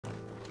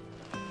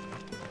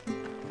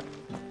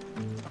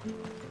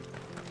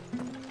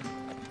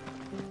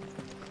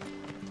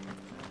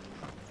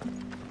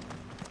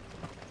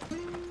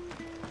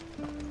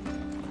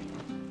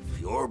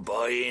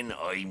buying,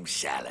 I'm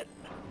selling.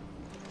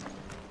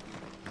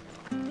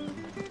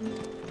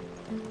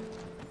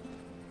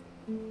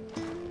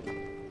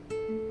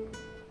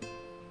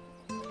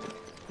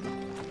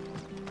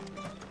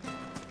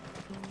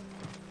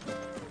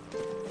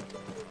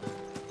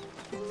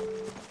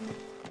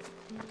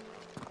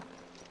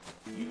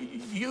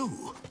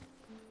 You?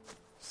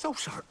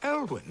 Those are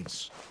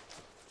Elwyn's.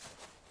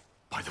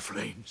 By the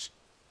flames.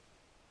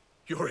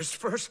 You're his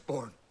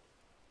firstborn.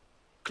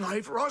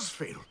 Clive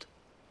Rosfield.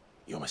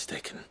 You're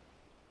mistaken.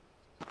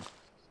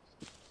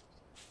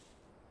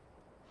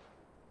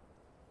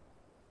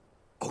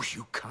 Oh,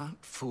 you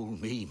can't fool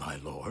me, my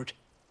lord.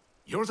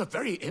 You're the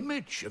very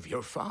image of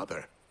your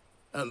father.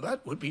 And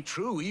that would be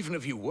true even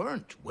if you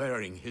weren't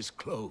wearing his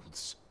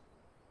clothes.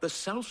 The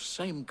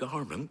self-same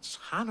garments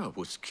Hannah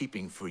was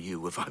keeping for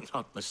you, if I'm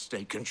not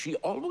mistaken. She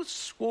always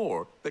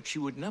swore that she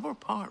would never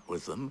part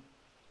with them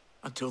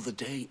until the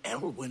day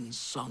Elwyn's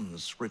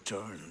sons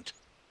returned.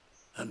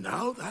 And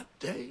now that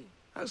day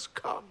has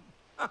come.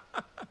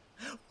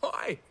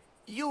 Why,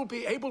 you'll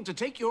be able to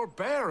take your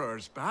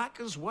bearers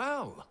back as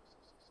well.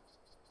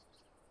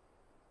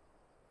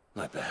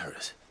 My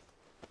bearers?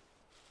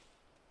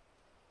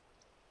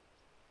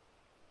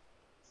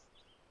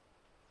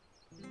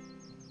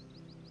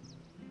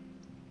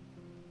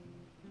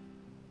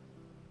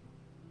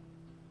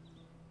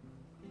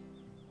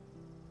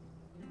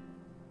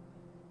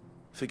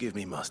 Forgive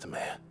me, Master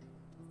Mayor.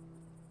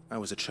 I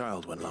was a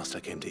child when last I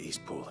came to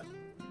Eastpool.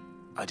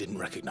 I didn't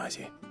recognize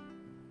you.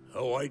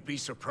 Oh, I'd be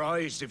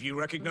surprised if you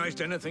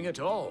recognized anything at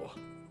all.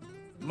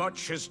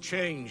 Much has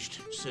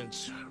changed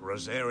since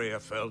Rosaria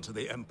fell to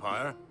the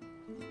Empire.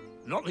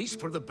 Not least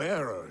for the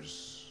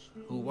bearers,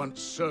 who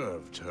once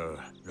served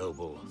her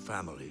noble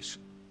families.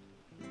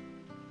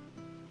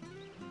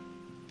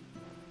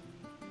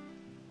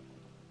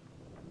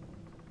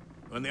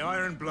 When the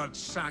Ironbloods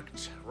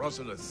sacked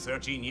Rosalith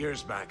 13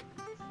 years back,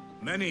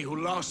 many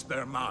who lost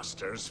their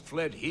masters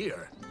fled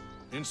here,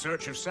 in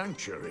search of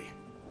sanctuary.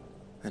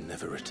 And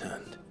never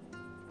returned.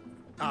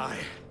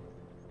 Aye.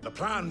 The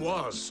plan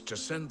was to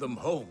send them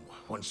home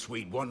once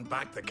we'd won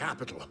back the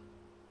capital.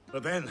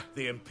 But then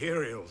the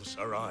Imperials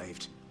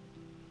arrived.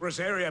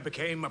 Rosaria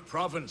became a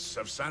province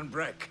of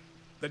Sanbreque.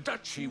 The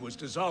duchy was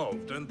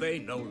dissolved, and they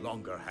no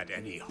longer had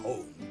any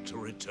home to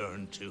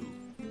return to.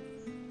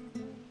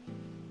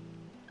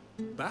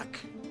 Back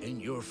in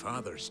your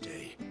father's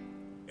day,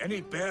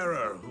 any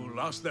bearer who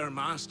lost their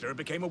master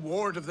became a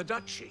ward of the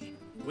duchy.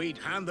 We'd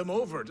hand them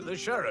over to the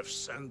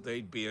sheriffs, and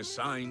they'd be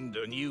assigned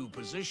a new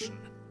position.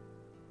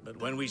 But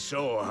when we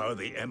saw how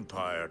the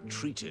Empire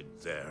treated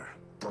their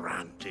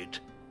branded,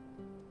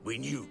 we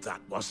knew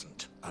that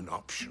wasn't an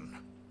option.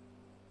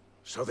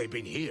 So they've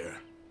been here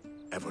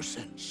ever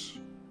since.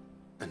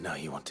 And now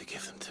you want to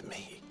give them to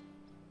me?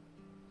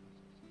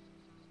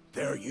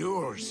 They're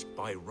yours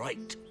by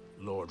right,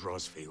 Lord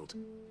Rosfield.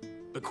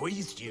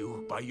 Bequeathed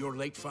you by your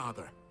late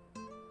father.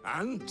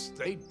 And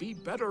they'd be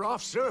better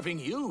off serving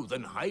you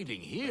than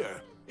hiding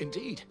here.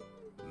 Indeed,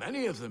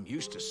 many of them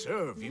used to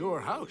serve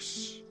your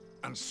house,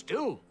 and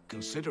still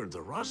considered the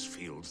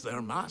Rosfields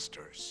their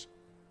masters.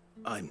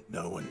 I'm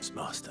no one's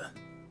master.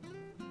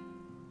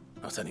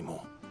 Not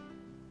anymore.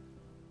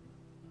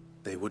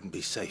 They wouldn't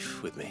be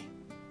safe with me.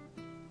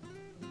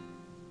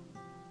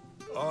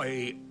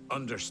 I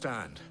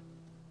understand.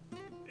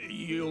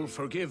 You'll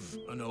forgive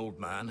an old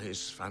man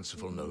his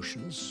fanciful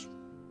notions.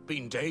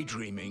 Been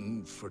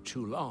daydreaming for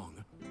too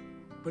long.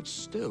 But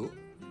still,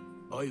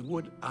 I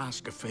would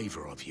ask a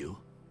favor of you.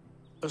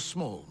 A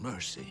small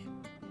mercy.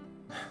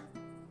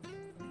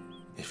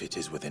 If it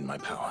is within my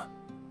power.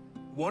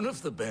 One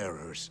of the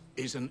bearers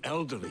is an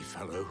elderly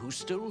fellow who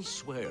still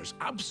swears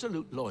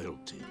absolute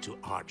loyalty to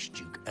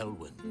Archduke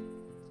Elwyn.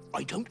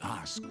 I don't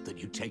ask that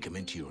you take him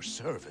into your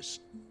service,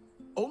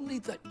 only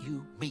that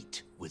you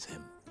meet with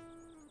him.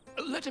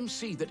 Let him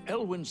see that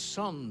Elwyn's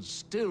son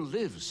still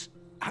lives,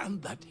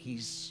 and that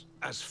he's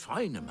as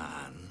fine a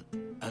man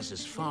as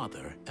his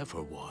father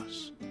ever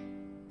was.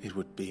 It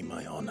would be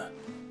my honor.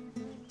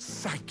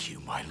 Thank you,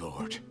 my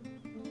lord.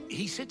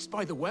 He sits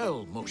by the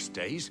well most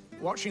days,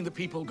 watching the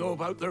people go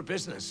about their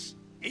business.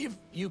 If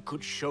you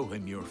could show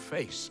him your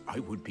face, I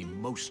would be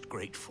most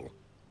grateful.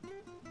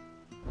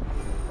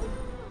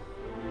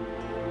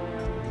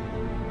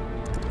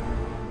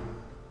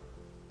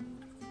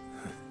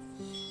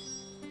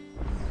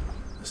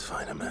 As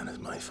fine a man as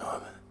my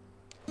father.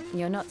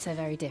 You're not so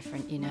very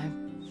different, you know.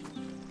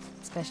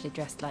 Especially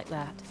dressed like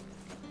that.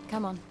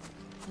 Come on,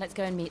 let's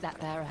go and meet that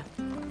bearer.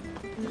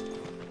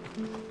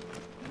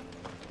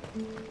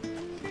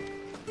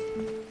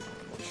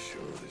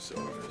 Sure this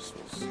artist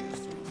will see us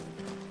through.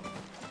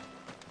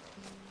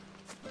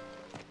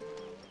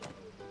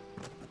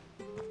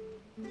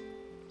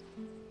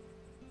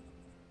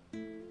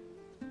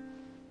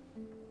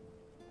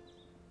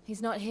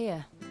 He's not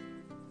here.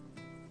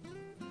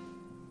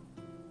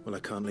 Well, I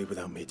can't leave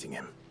without meeting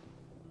him.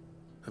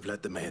 I've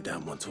let the mayor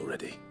down once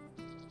already.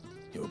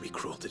 It would be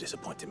cruel to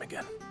disappoint him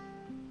again.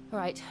 All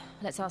right,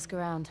 let's ask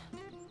around.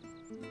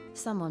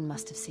 Someone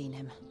must have seen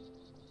him.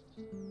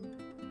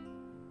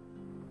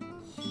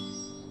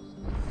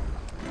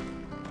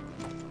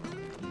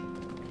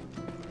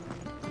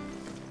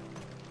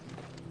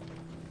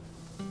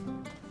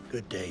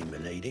 Good day,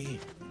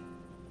 milady.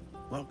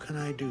 What can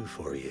I do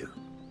for you?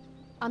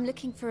 I'm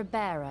looking for a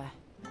bearer,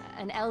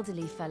 an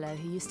elderly fellow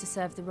who used to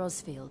serve the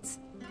Rosfields.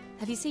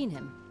 Have you seen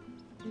him?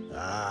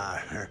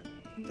 Ah,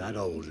 that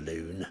old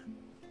loon.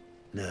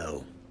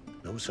 No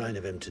sign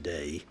of him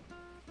today.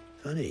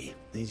 Funny,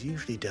 he's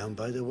usually down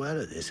by the well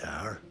at this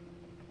hour,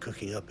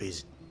 cooking up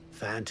his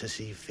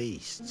fantasy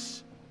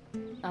feasts.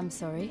 I'm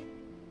sorry?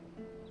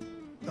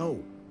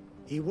 Oh,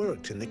 he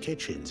worked in the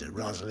kitchens at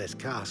Rosalith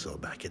Castle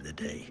back in the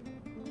day.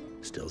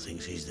 Still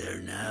thinks he's there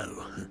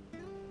now.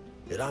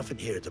 You'd often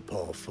hear the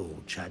poor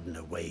fool chatting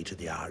away to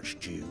the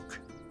Archduke.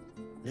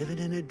 Living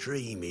in a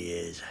dream he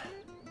is.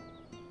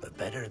 But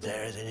better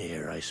there than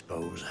here, I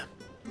suppose.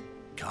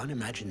 Can't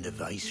imagine the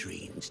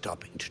Vicereine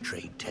stopping to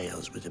trade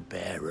tales with a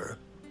bearer.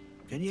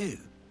 Can you?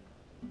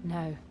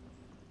 No.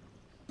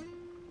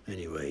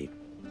 Anyway,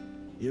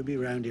 you'll be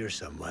round here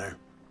somewhere.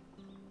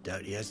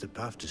 Doubt he has the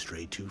path to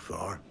stray too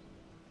far.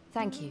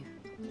 Thank you.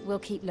 We'll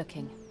keep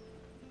looking.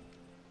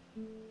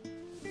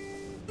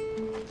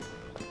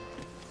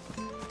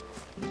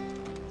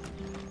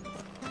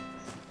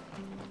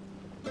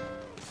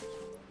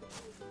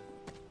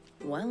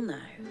 Well now,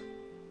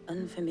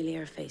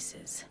 unfamiliar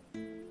faces.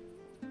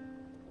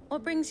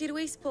 What brings you to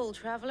Eastpool,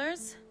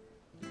 travellers?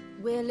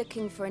 We're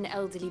looking for an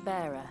elderly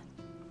bearer.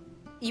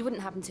 You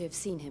wouldn't happen to have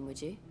seen him,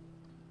 would you?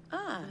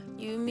 Ah,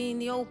 you mean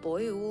the old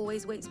boy who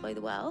always waits by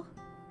the well?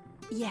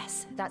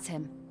 Yes, that's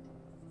him.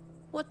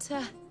 What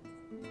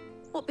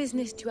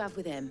business do you have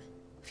with him,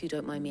 if you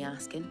don't mind me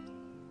asking?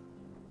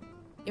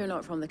 You're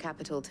not from the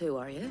capital too,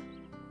 are you?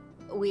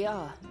 We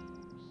are,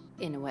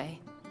 in a way.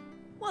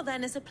 Well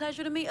then, it's a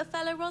pleasure to meet a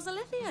fellow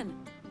Rosalithian.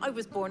 I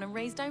was born and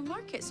raised down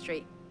Market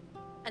Street.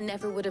 And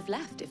never would have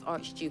left if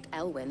Archduke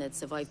Elwyn had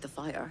survived the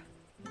fire.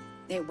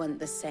 It wasn't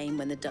the same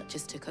when the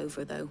Duchess took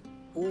over, though.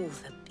 Oh,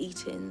 the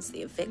beatings,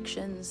 the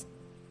evictions,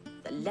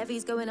 the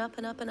levies going up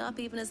and up and up,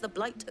 even as the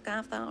blight took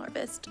half the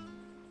harvest.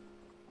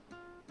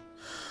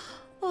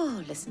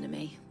 Oh, listen to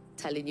me,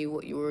 telling you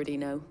what you already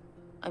know.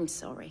 I'm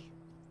sorry.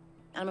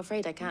 And I'm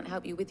afraid I can't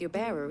help you with your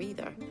bearer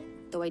either,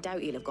 though I doubt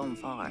he'll have gone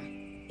far.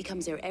 He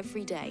comes here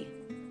every day,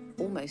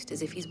 almost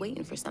as if he's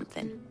waiting for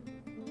something.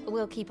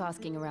 We'll keep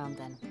asking around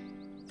then.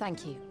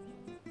 Thank you.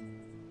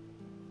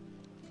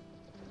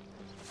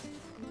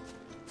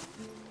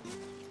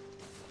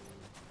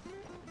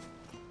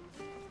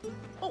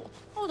 Oh,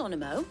 hold on a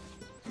mo.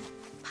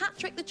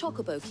 Patrick the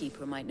Chocobo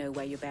Keeper might know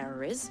where your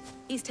bearer is.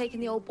 He's taken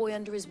the old boy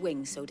under his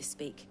wing, so to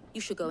speak. You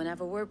should go and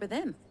have a word with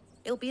him.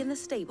 He'll be in the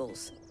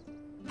stables.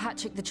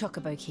 Patrick the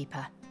Chocobo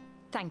Keeper.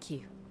 Thank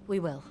you. We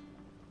will.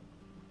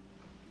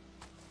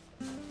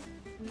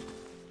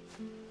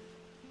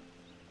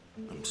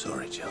 I'm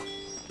sorry, Jill.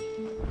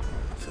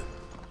 For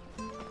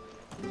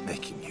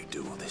making you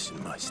do all this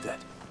in my stead.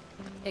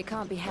 It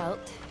can't be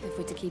helped if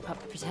we're to keep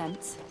up the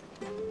pretense.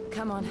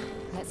 Come on,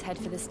 let's head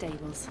for the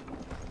stables.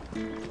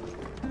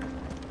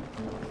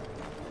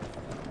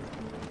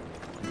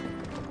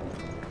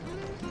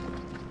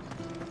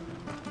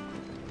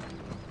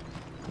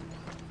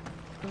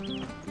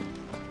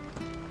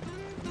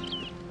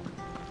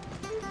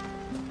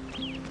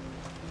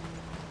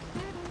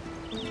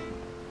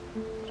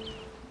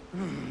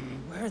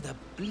 Where the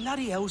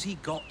bloody hell's he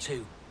got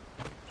to?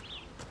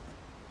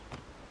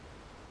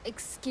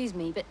 Excuse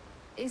me, but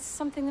is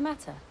something the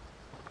matter?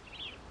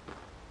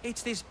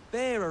 It's this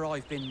bearer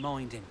I've been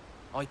minding.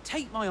 I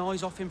take my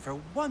eyes off him for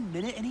 1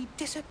 minute and he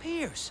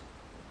disappears.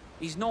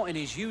 He's not in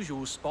his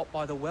usual spot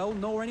by the well,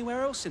 nor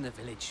anywhere else in the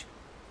village.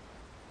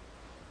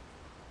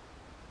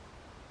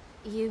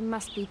 You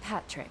must be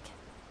Patrick.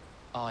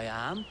 I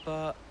am,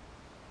 but...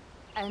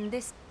 And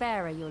this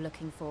bearer you're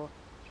looking for,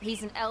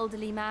 he's an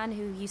elderly man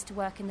who used to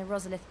work in the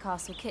Rosalith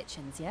Castle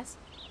kitchens, yes?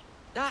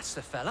 That's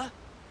the fella.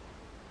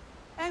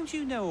 How do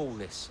you know all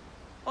this?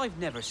 I've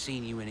never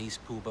seen you in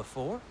Eastpool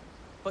before,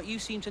 but you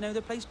seem to know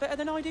the place better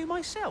than I do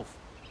myself.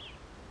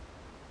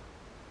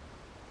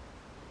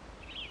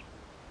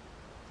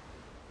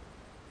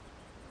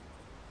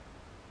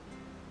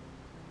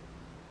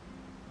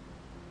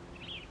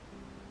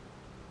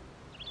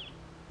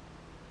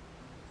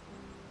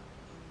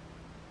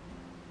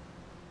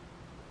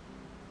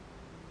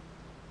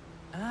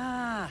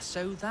 Ah,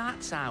 so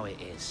that's how it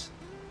is.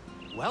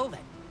 Well then,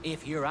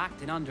 if you're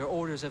acting under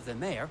orders of the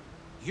mayor,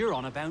 you're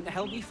on about to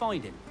help me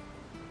find him.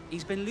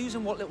 He's been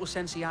losing what little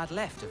sense he had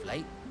left of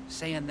late,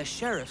 saying the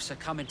sheriffs are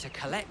coming to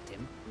collect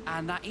him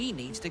and that he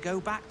needs to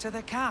go back to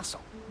the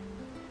castle.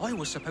 I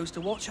was supposed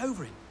to watch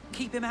over him,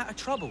 keep him out of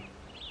trouble.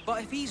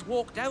 But if he's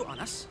walked out on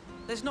us,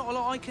 there's not a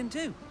lot I can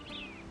do.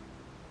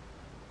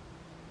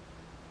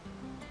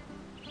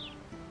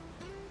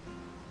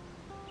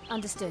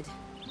 Understood.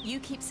 You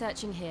keep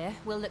searching here,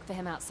 we'll look for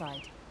him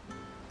outside.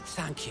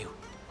 Thank you.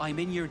 I'm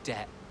in your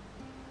debt.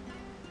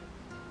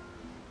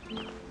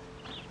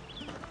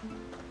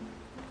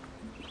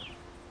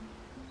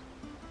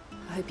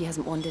 I hope he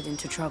hasn't wandered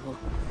into trouble.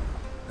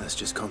 Let's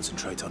just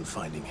concentrate on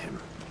finding him.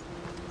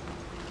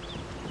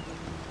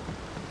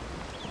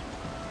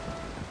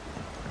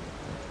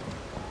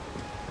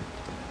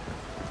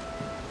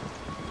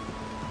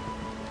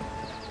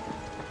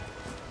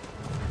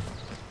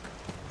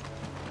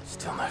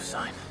 Still no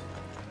sign.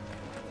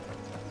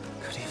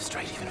 Could he have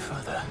strayed even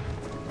further?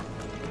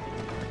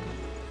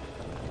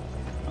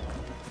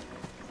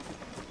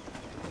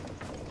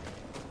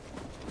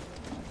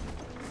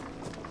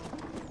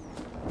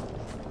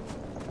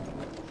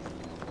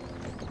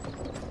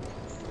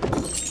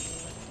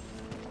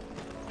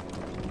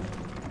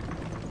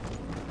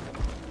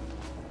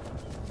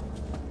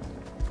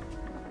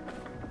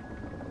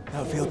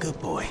 That'll feel good,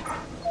 boy.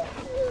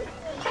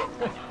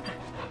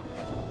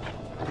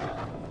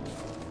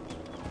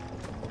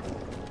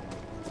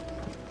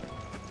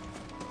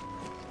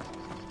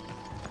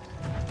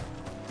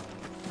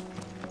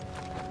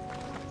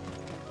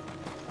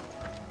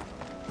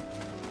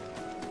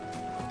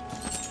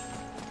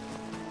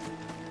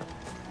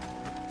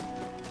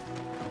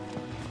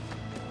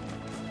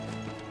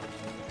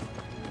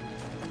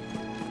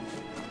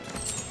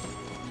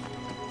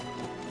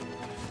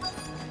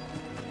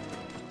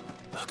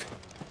 Look,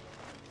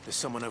 there's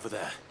someone over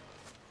there.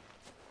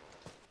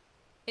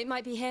 It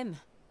might be him.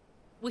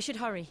 We should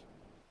hurry.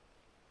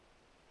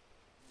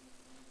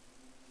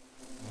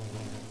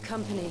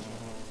 Company.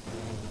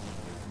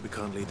 We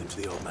can't lead them to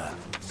the old man.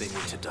 They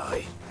need to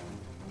die.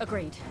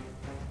 Agreed.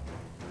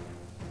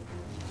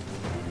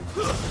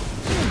 You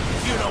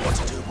know what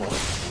to do, boy.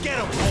 Get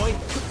him, boy!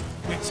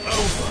 It's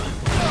over.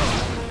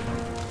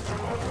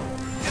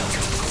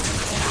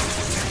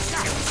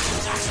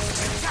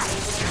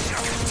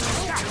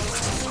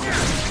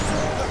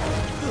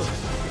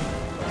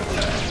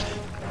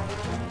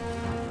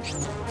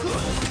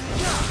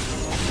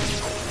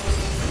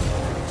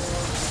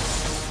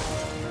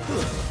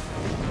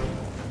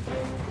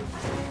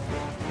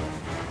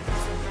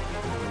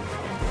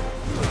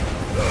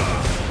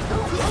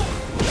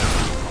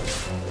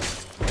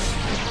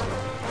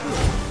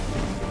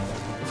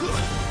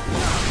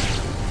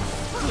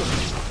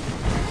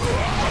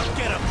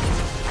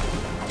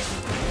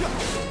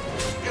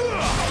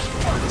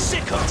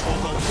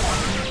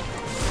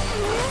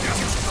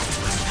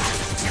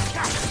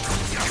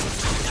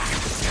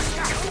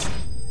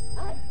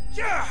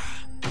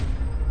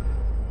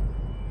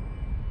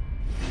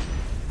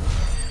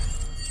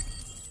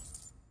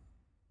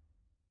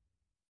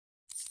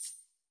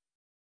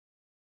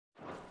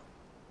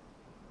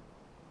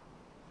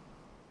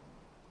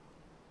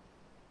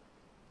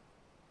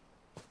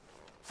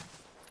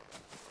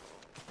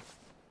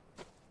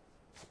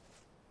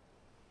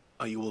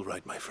 Are you all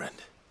right, my friend?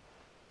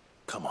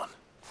 Come on.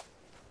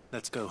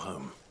 Let's go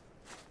home.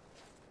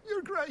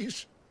 Your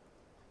Grace,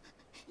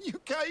 you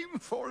came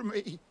for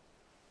me.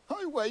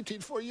 I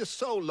waited for you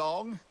so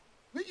long,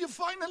 but you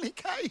finally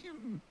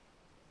came.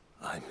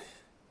 I'm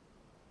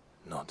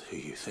not who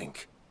you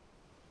think.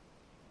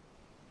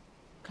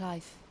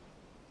 Clive.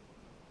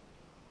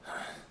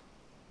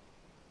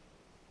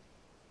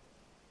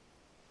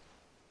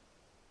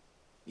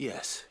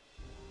 Yes.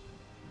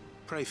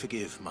 Pray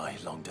forgive my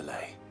long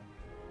delay.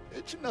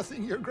 It's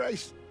nothing, Your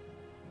Grace.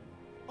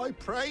 I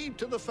prayed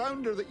to the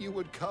Founder that you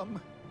would come,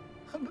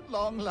 and at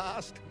long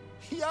last,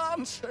 he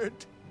answered.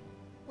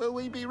 Will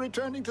we be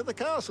returning to the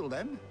castle,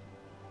 then?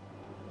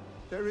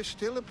 There is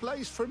still a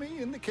place for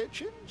me in the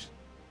kitchens?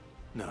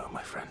 No,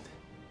 my friend.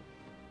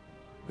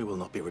 We will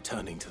not be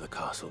returning to the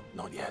castle,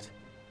 not yet.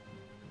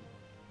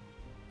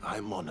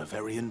 I'm on a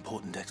very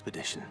important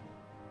expedition,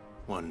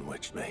 one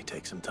which may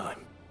take some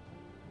time.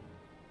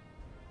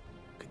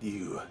 Could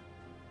you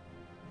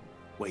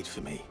wait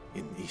for me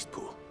in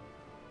Eastpool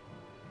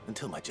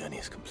until my journey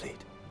is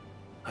complete?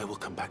 I will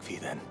come back for you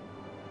then.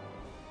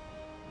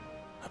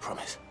 I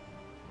promise.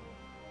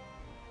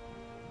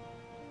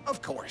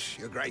 Of course,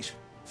 Your Grace.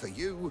 For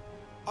you,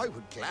 I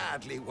would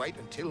gladly wait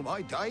until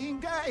my dying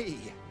day.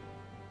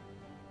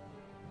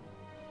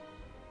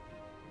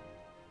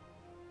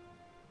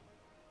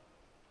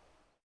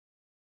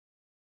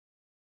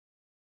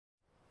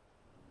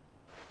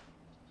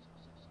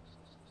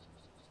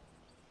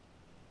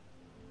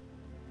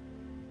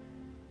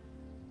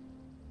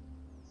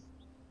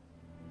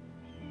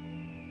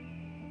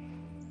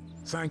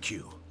 Thank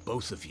you,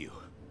 both of you.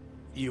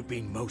 You've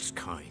been most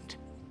kind.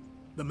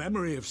 The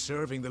memory of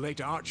serving the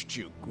late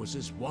Archduke was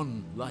as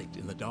one light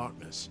in the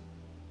darkness,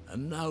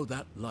 and now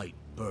that light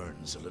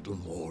burns a little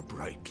more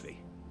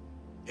brightly.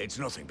 It's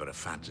nothing but a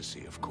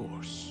fantasy, of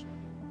course,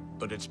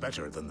 but it's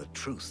better than the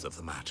truth of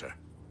the matter.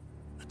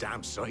 A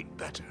damn sight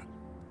better.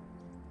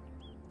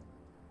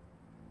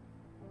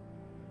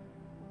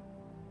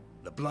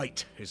 The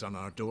blight is on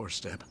our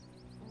doorstep.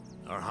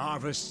 Our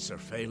harvests are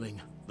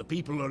failing. The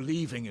people are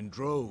leaving in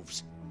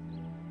droves.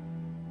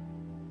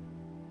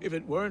 If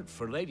it weren't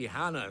for Lady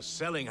Hannah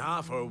selling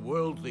half her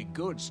worldly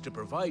goods to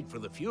provide for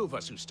the few of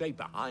us who stayed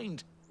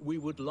behind, we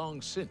would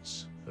long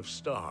since have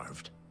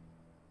starved.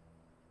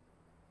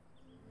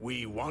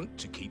 We want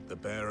to keep the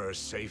bearers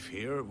safe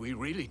here, we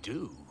really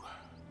do.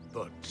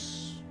 But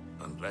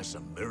unless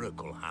a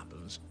miracle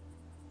happens,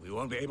 we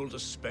won't be able to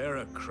spare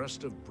a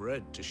crust of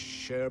bread to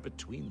share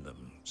between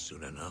them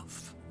soon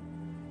enough.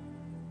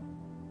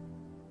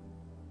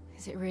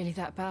 Is it really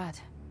that bad?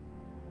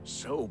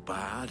 So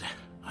bad,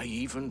 I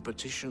even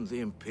petitioned the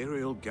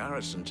Imperial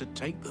garrison to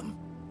take them.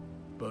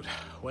 But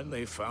when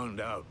they found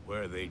out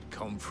where they'd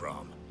come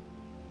from,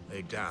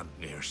 they damn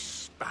near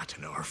spat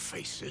in our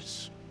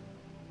faces.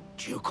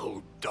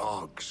 Ducal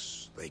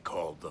dogs, they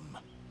called them.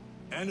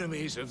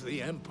 Enemies of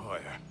the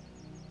Empire.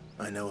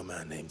 I know a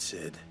man named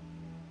Sid,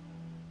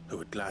 who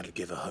would gladly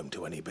give a home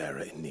to any bearer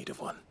in need of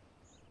one.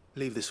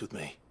 Leave this with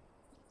me.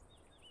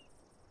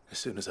 As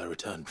soon as I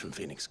return from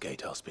Phoenix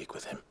Gate, I'll speak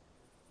with him.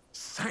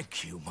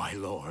 Thank you, my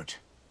lord.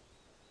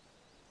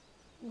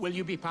 Will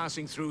you be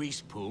passing through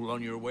Eastpool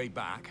on your way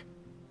back?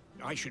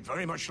 I should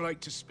very much like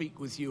to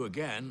speak with you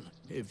again,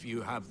 if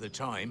you have the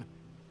time,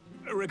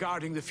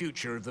 regarding the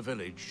future of the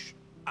village,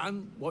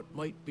 and what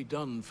might be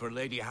done for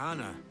Lady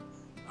Hannah,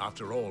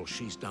 after all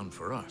she's done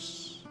for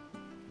us.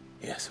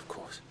 Yes, of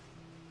course.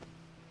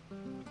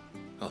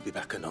 I'll be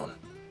back anon.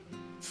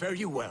 Fare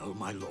you well,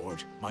 my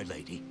lord, my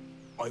lady.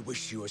 I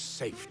wish you a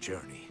safe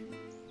journey.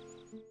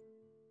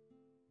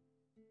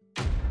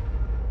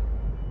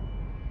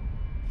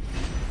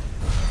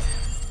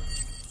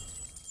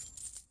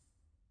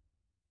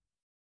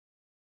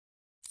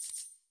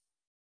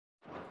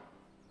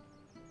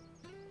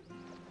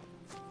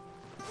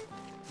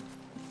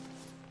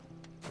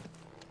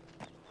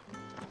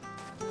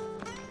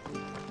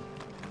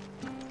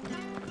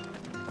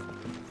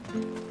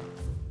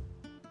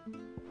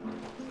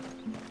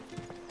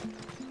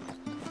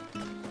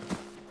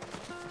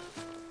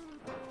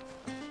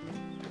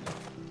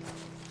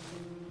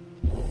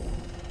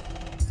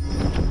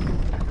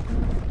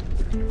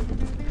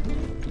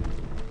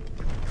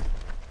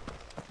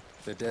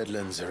 The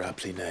Deadlands are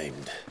aptly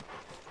named.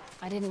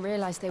 I didn't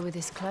realize they were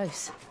this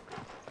close.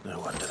 No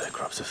wonder their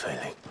crops are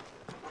failing.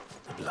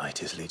 The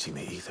blight is leaching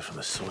the ether from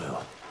the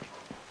soil.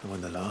 And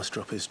when the last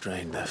drop is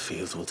drained, their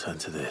fields will turn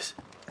to this.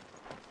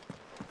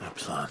 No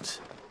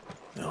plants,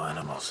 no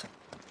animals,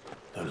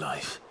 no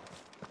life.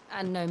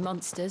 And no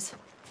monsters.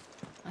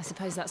 I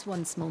suppose that's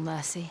one small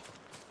mercy.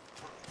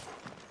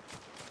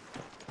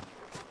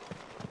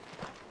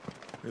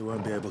 We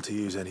won't be able to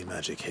use any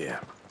magic here.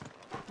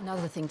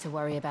 Another thing to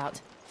worry about.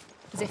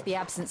 As if the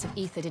absence of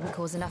ether didn't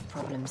cause enough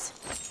problems.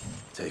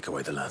 Take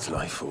away the lad's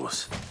life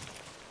force,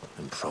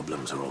 and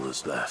problems are all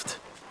that's left.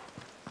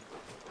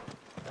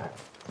 I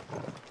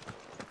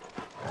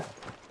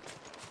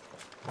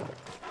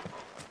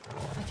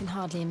can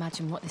hardly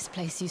imagine what this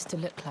place used to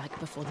look like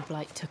before the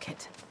blight took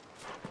it.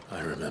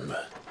 I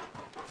remember.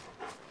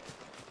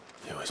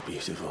 It was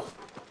beautiful.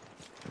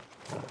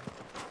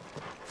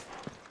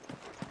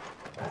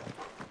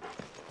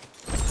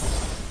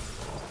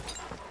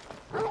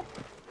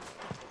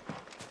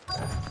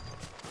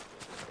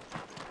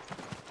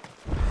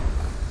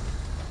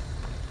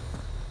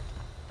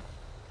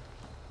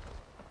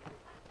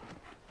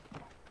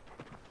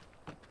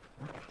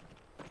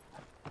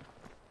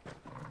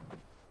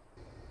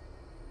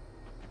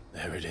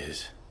 There it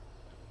is.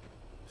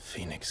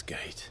 Phoenix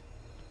Gate.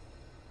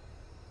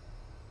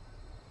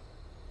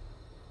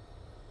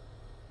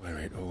 Where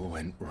it all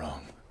went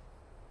wrong.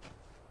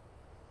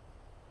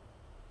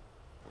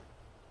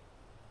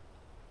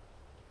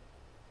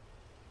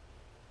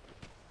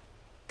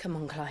 Come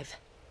on, Clive.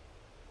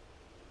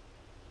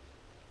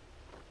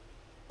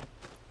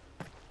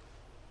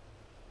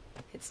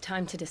 It's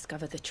time to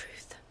discover the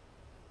truth.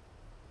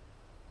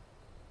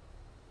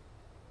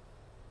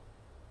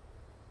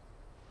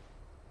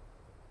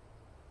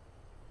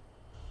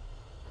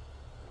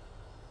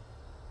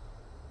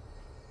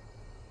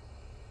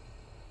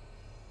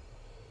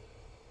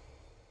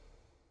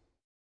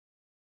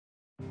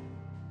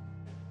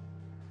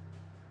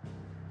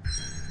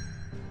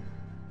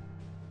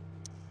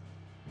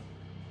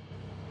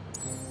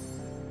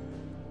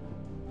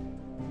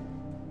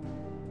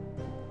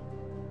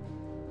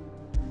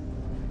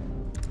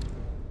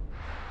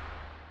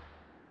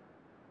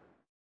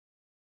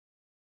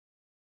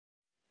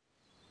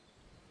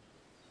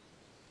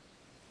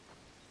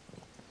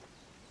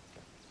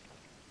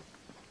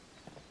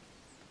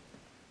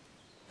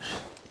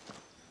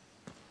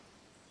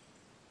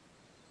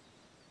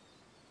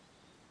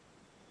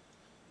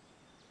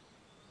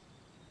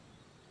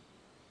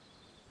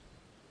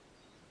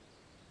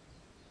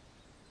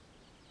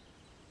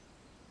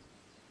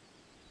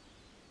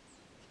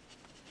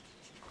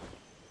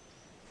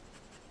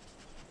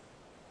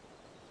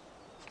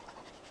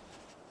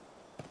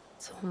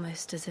 It's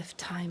almost as if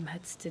time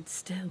had stood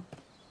still.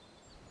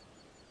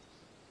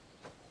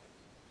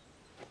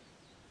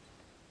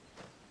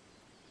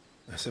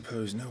 I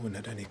suppose no one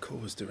had any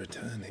cause to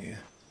return here.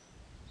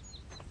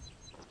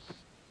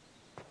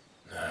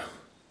 No.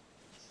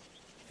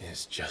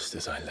 It's just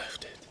as I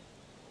left it.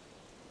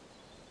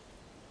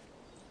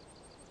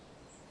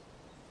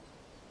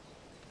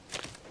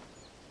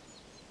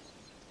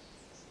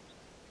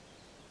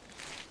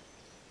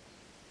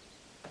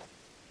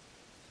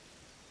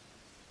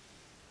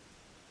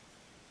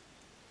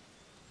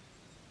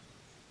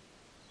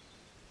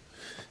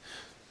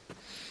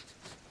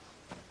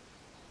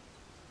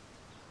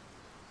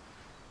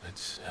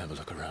 Let's have a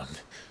look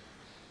around.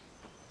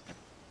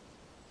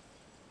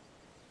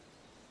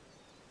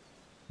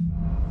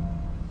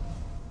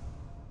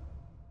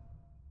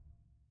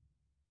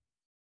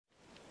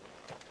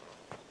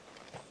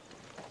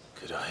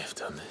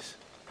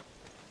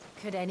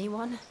 Could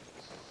anyone?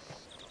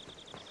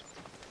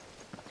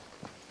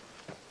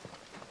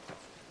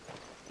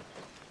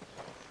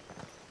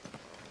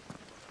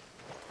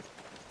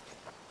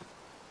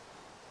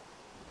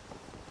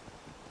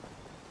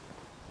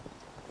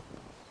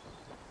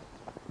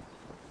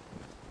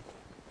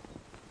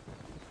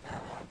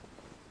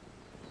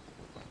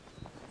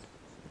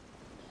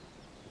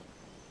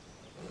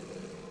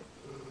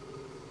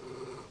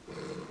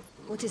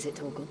 What is it,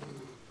 Torgal?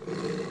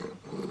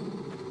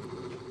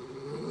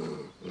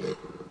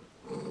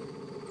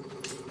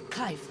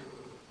 Clive.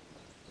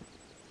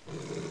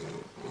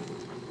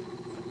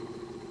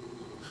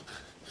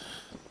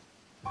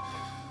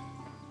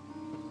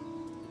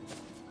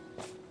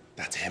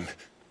 That's him.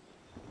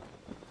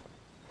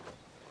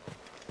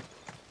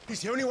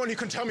 He's the only one who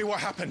can tell me what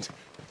happened.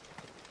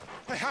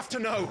 I have to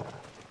know.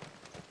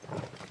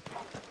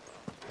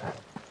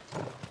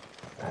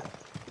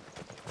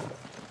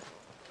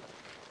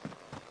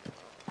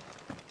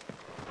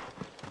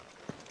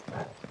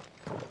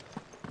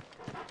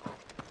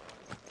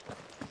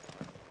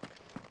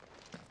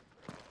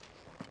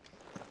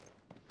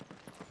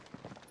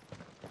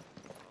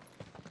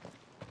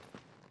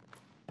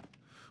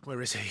 Where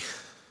is he?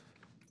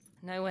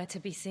 Nowhere to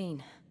be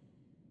seen.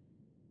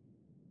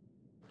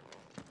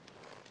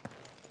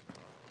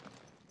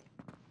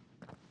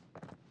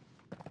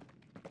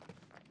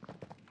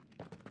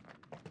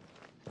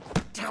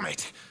 Damn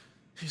it!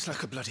 He's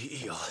like a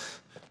bloody eel.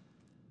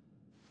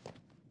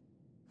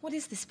 What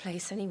is this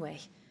place, anyway?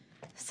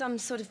 Some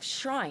sort of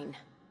shrine?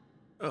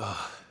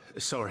 Oh,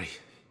 sorry.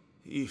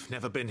 You've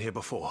never been here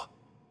before.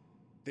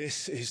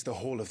 This is the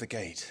Hall of the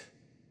Gate.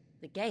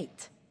 The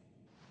gate?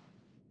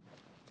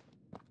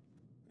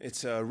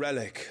 It's a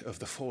relic of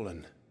the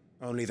Fallen.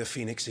 Only the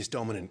Phoenix's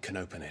dominant can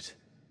open it.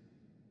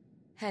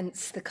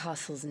 Hence the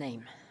castle's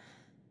name.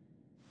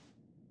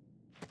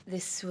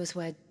 This was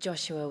where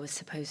Joshua was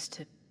supposed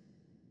to...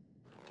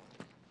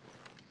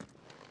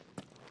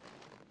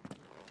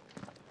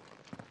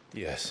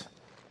 Yes.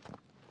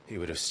 He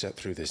would have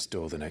stepped through this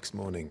door the next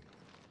morning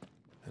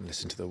and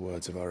listened to the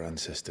words of our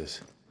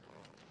ancestors.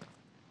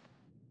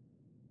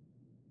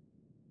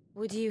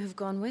 Would you have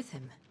gone with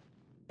him?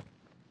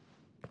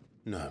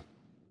 No.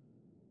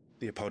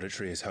 The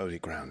apodatory is holy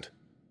ground.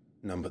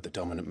 None but the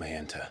dominant may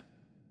enter.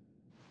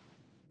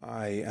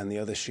 I and the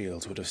other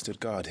shields would have stood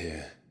guard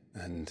here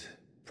and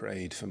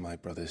prayed for my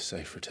brother's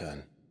safe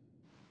return.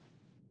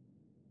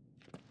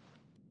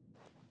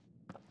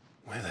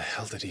 Where the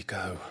hell did he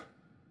go?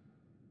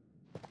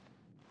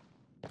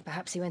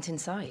 Perhaps he went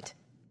inside.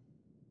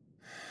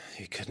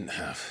 He couldn't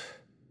have.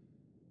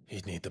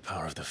 He'd need the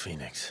power of the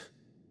Phoenix.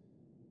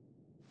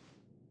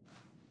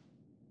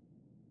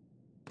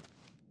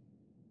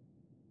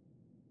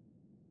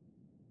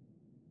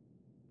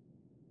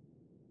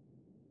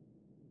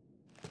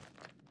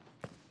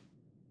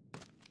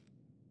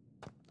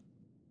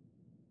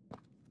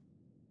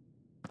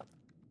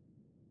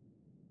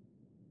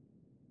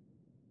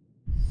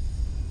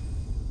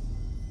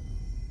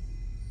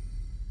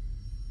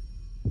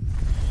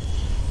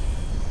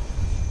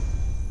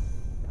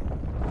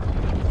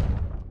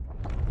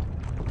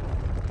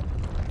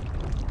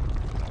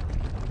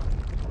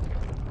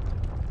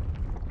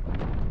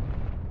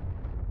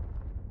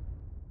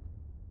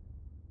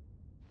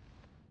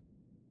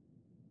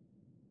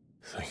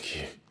 Thank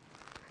you,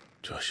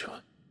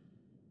 Joshua.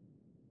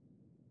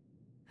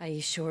 Are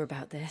you sure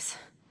about this?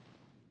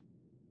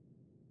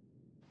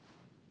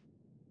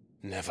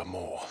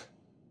 Nevermore.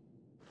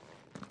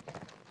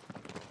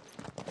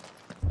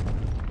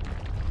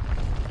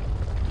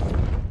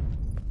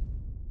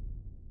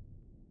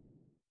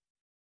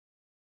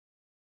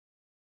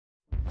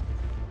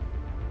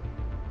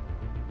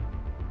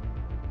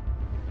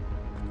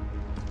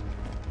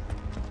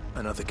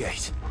 Another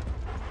gate.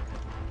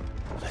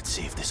 Let's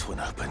see if this one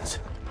opens.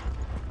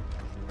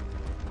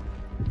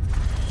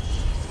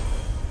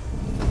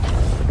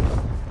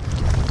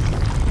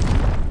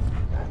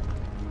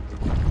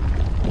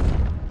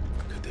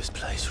 Could this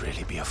place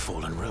really be a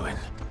fallen ruin?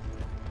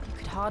 You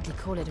could hardly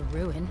call it a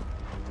ruin.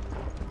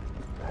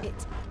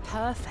 It's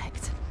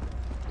perfect.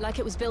 Like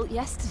it was built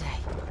yesterday.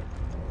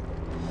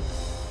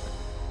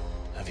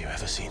 Have you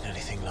ever seen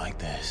anything like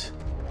this?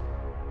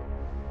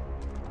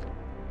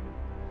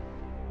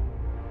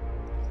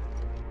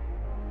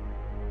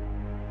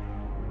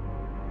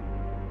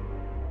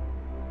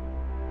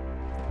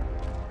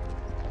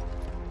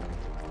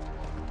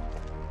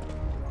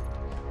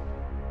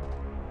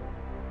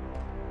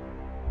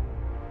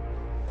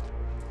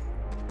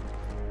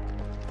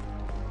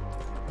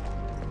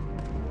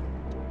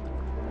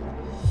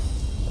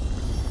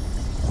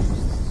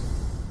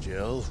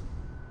 Jill?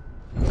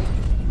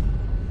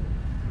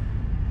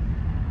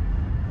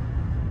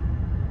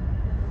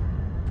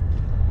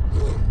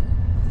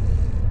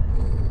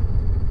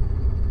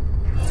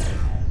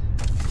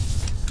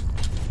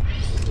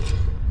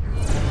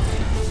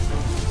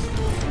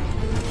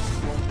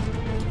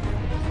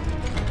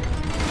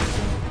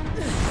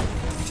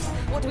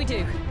 What do we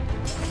do?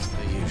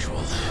 The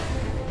usual.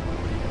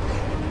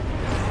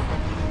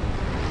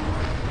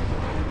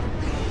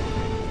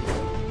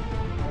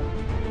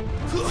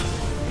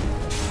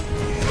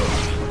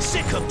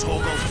 him,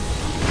 Torgal!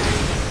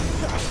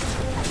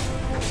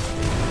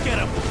 Get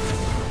him!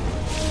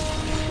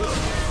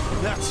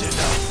 That's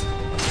enough!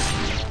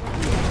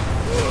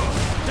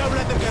 Don't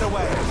let them get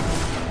away!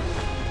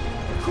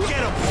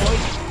 Get him, boy!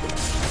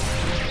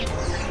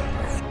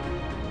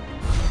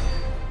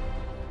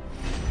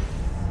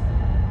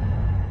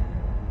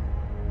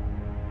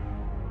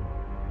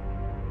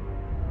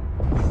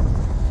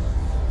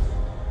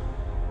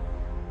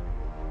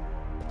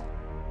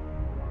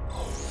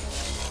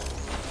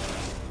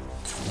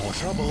 More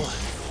trouble.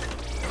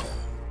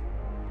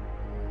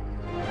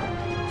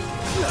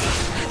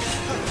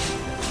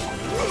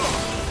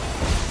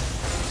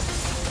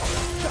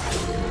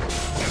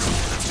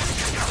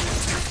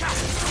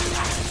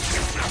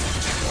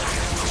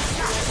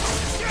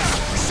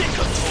 Sick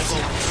of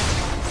Torgal!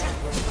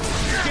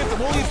 Give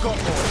them all you've got,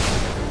 boy!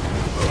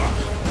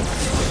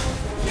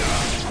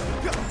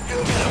 Get him!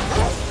 Get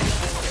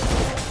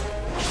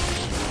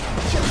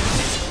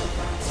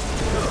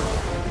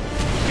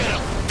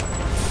him!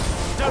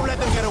 Don't let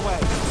them get away!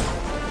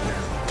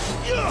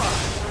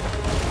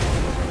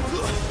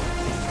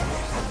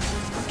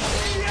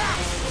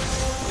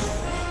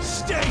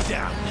 Stay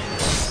down!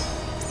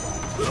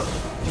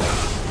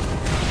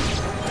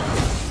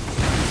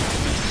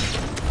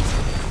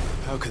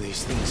 How can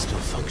these things still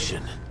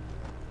function?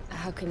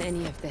 How can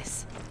any of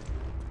this?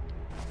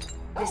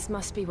 This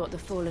must be what the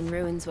fallen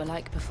ruins were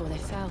like before they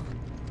fell.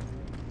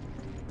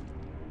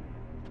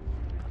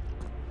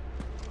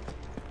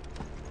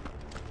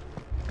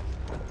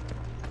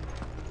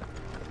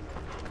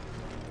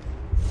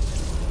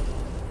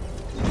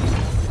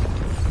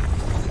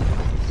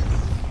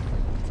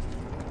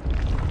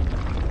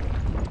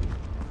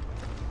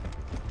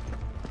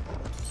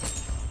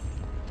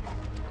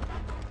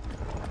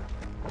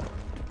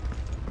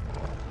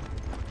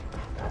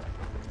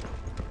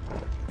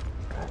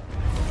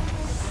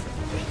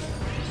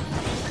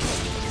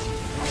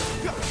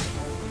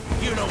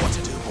 You know what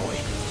to do, boy.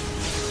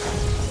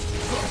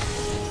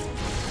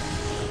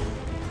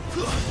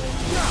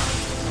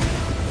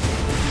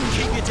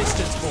 Keep your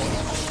distance, boy.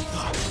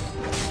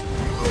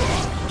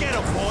 Get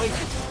him, boy.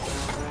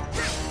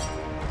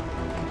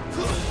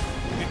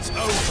 It's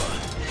over.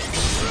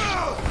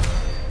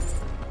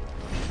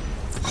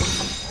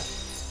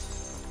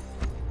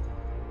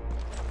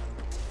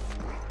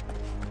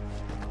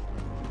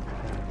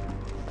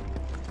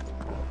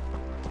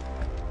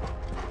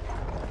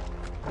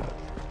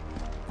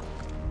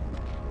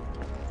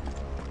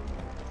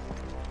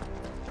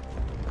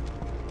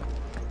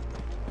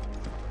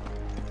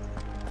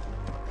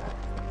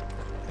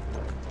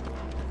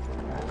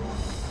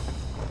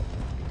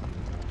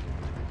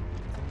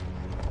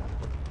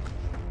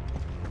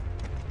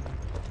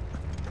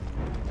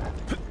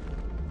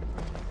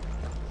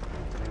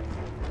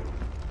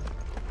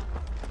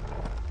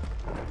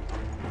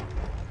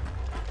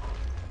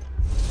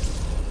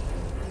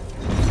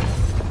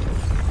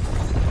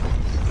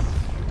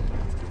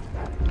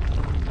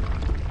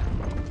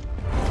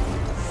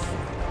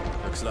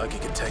 Looks like he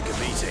can take a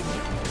beating.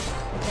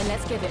 Then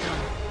let's give it one.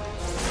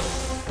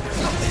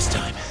 Not this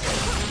time.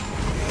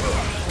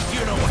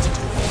 You know what to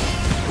do.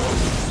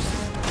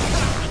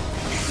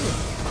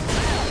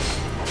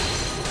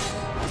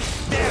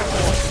 There,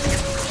 boy.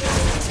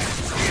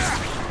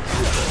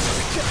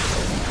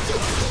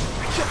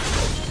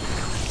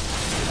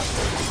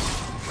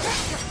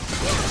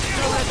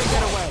 Don't let them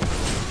get away.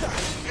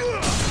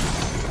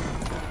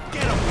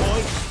 Get him, boy.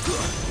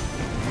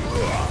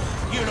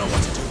 You know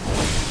what to do,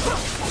 boy.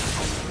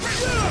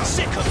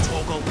 Sick of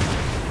Torgal.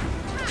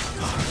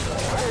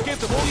 Give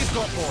them all you've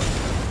got, boy.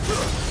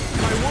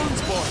 My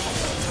wounds, boy.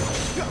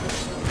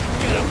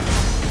 Get him.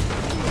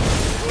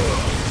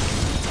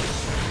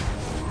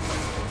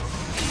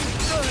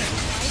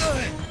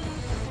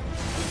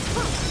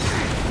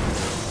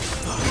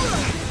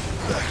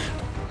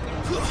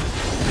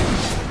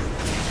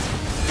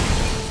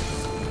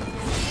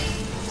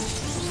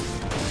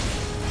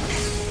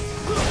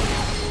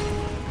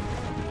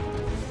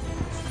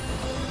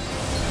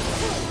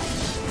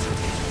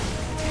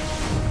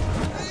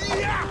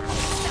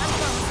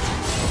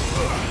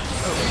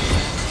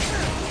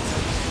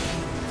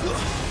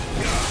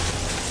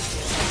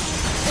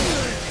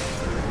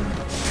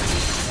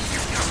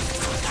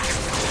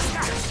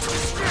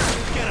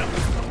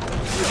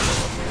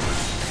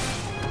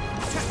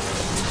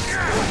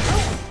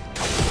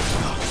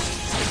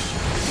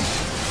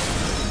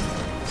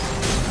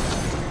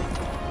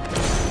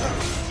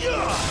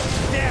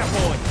 There,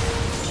 boy.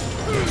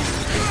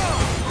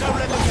 Don't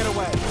let them get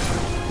away.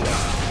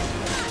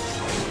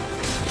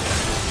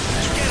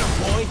 Get him,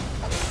 boy.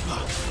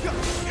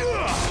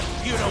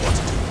 You know what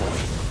to do, boy.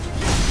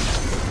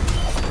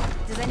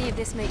 Does any of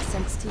this make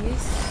sense to you?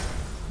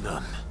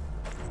 None.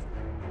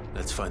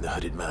 Let's find the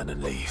hooded man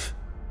and leave.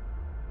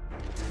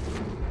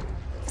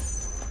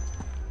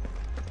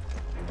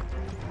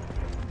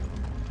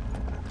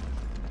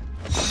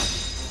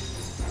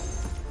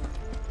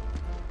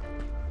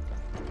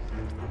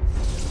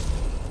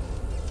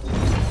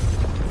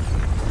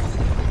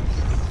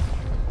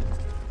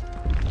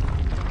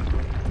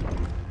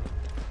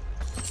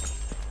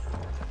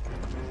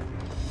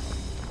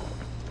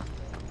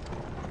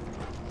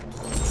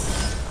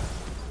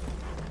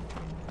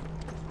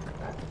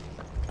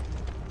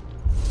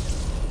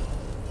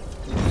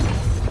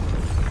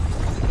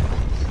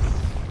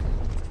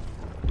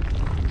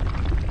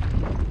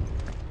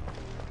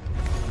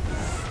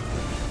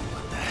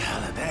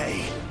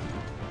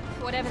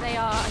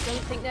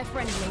 think they're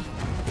friendly.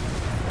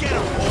 Get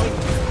him, boy!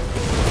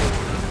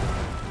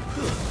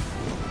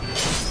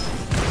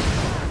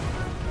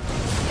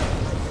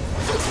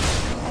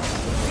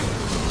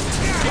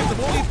 Give them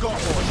all you've got,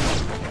 boy!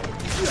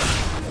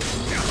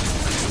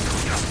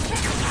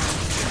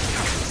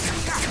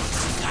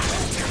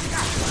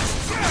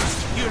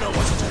 You know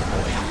what to do,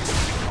 boy.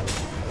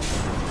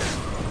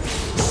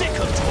 Sick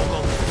of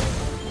Toggle!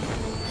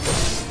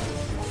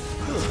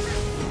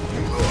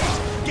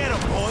 Get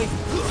him, boy!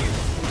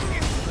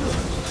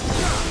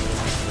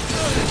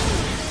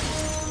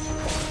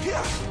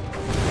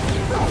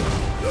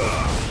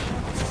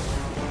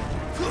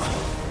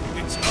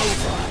 It's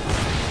over.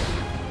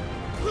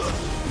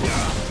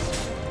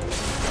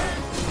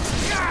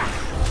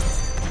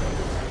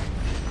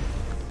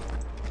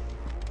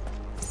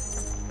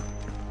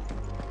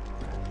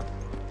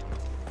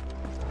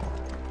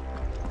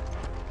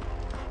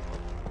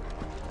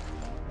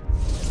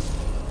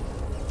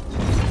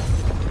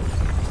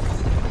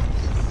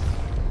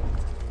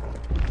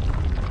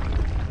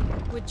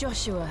 Would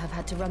Joshua have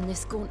had to run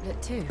this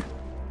gauntlet too?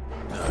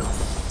 No.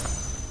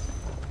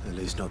 At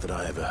least not that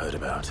I ever heard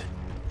about.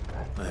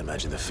 I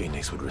imagine the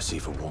Phoenix would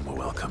receive a warmer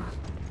welcome.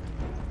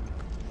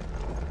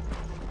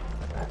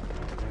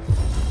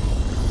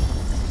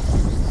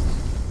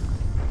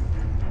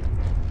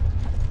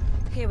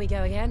 Here we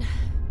go again.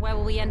 Where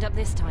will we end up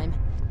this time?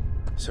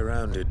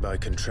 Surrounded by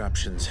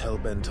contraptions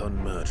hell-bent on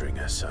murdering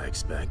us, I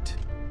expect.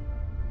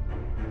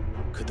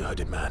 Could the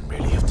hooded man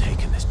really have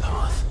taken this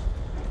path?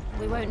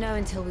 We won't know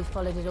until we've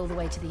followed it all the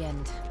way to the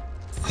end.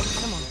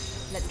 Come on,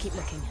 let's keep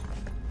looking.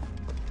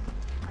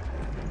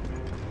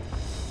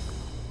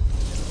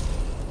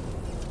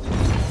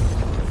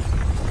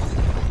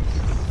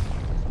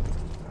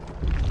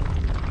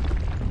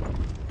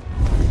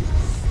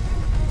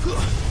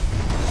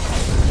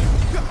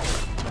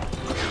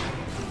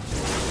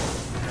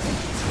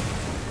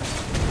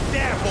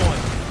 There, boy!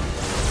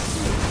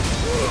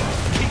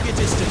 Keep your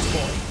distance,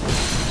 boy.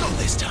 Not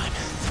this time.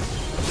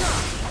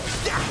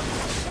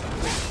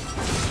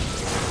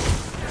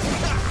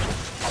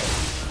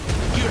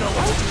 You know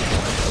what to do.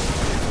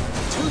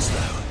 Too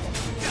slow.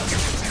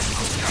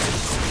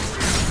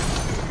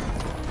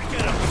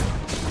 Get up.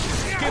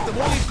 Give them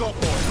all you've got,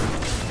 boy.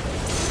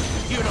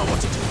 You know what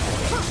to do, boy.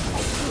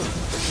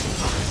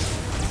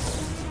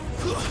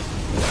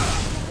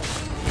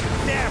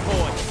 There,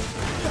 boy.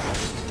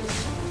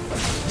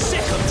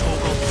 Sick of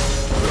Toggle.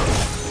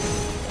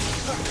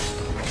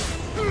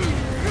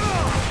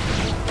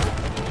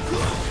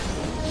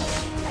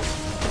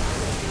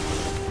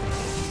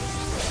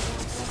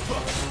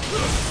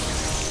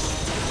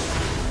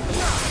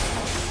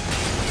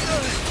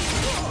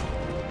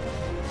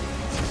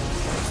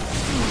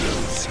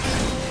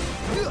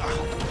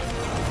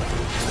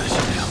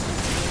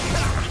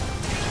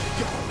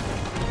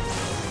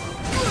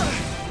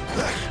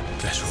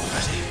 Better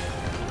already.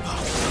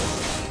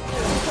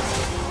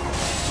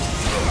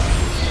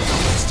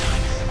 This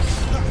time.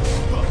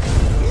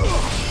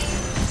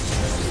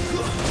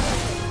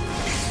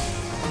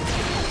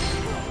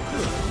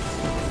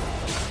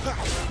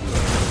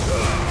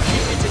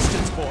 Keep your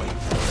distance, boy.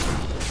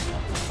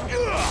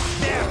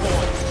 There,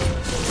 boy.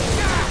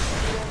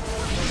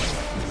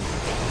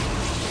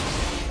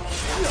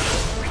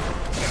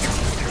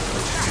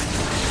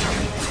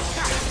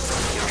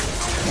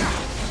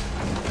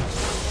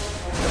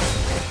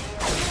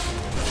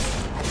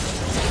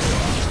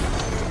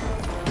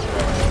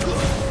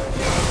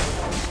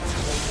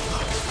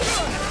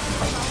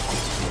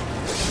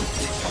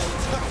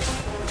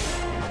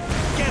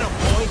 Get him,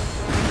 boy.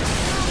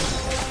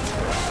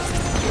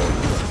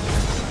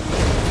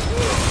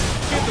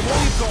 Give them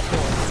all you've got,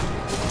 boy.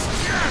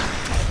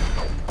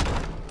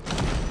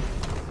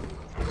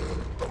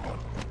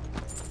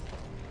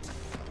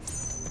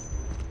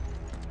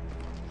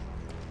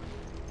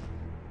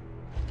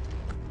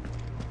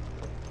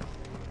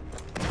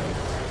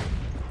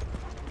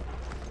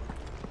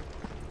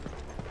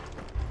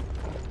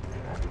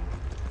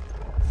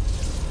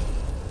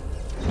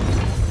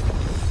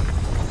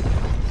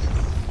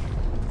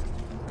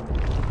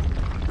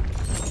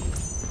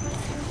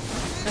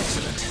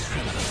 Excellent.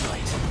 Another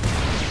fight.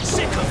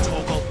 Sick of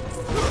Toggle.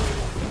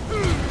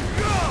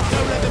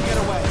 Don't let them get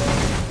away.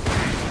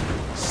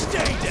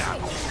 Stay down.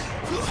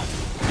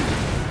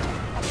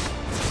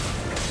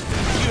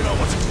 You know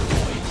what to do,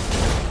 boy.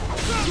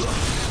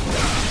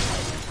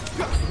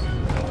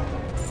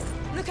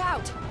 Look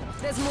out!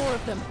 There's more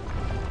of them.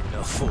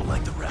 They'll fall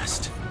like the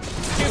rest.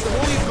 Give them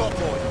all you've got,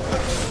 boy.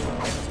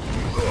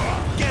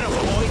 Get him,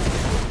 boy.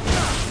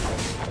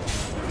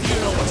 You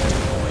know what to do,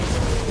 boy.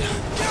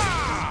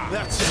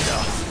 That's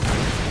enough.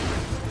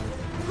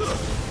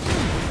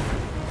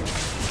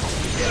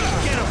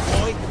 Get him,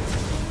 boy.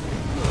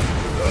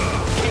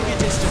 Keep your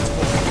distance,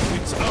 boy.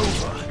 It's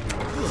over.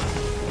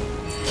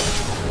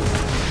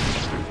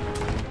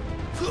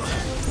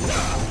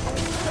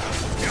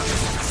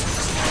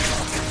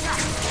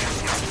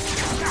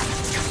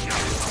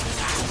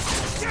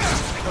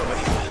 Over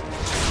here.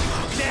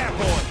 There,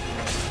 boy.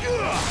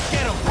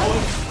 Get him, boy.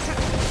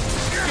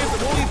 Give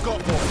them all you've got,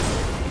 boy.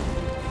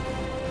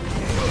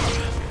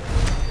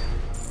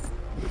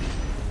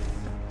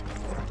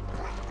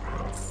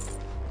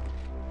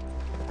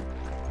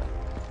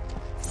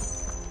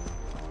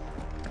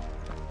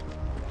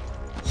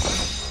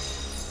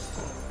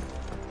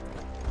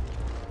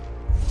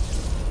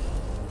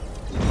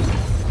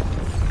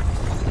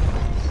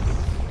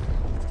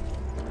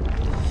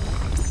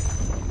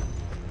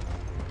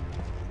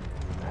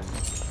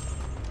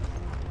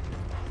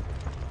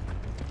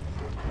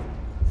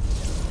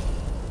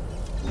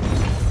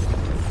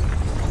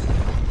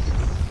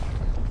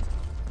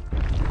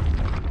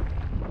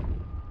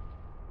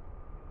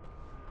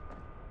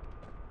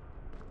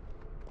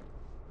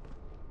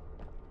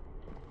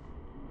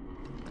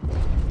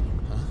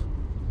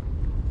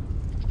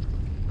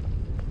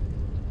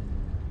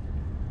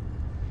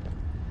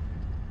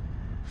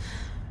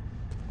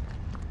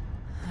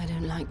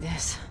 don't like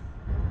this.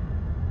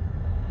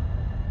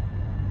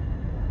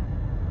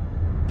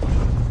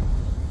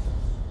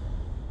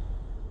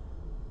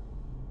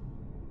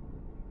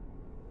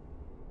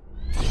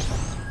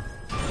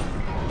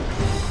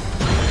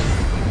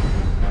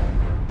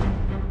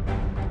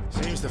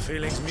 Seems the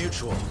feeling's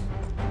mutual.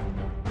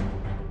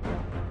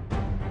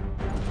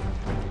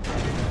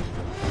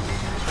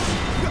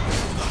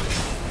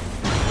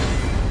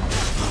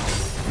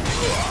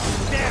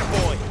 There,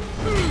 boy!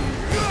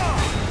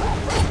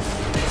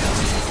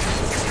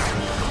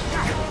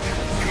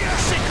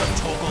 Sick of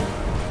Toggle!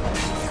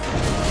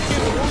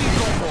 Give him all you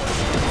got, boy!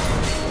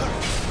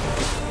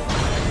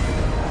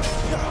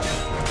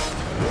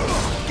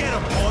 Get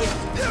him, boy!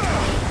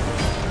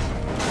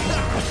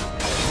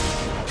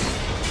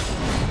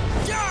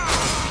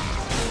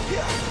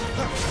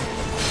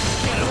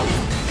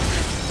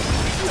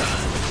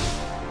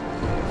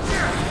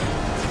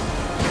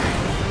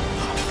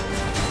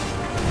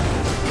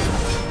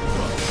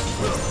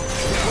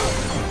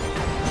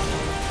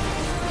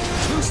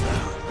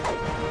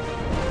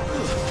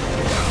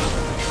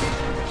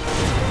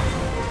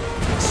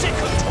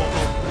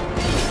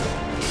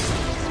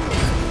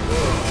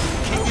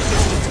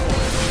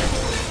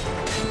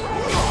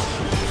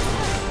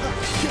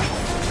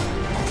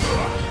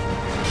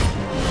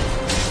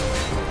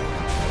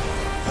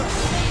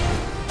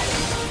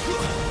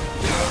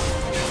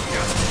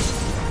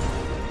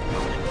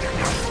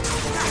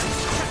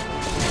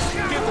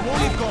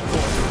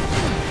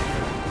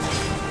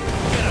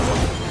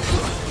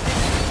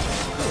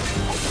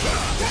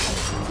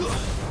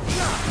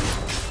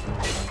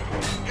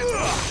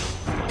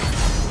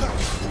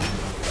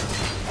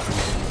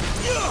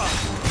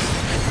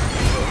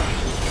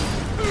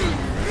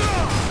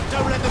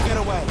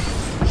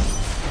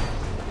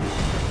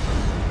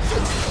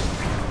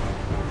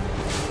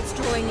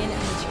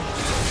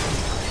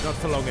 Not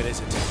for long, it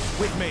isn't.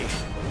 With me.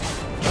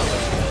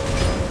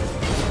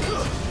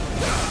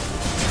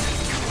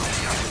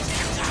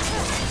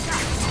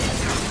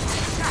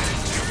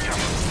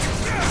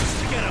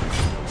 Get him!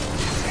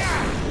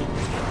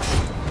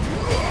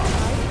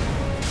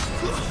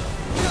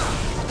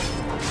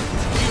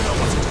 You know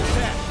what to do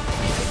there.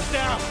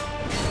 Down!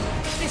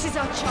 This is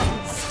our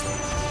chance.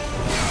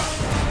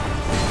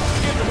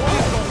 Give them all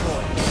you've got,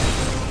 boy.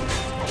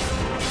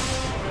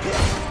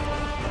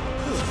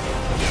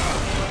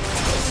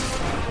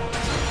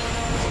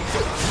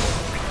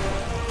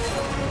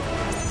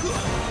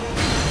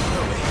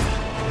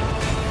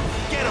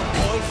 Get him,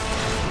 boy!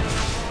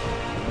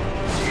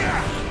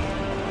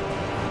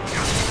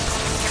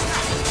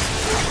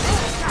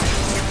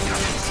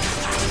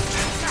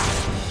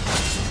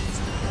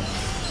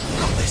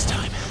 Not this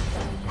time.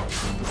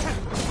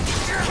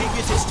 Keep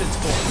your distance,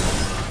 boy.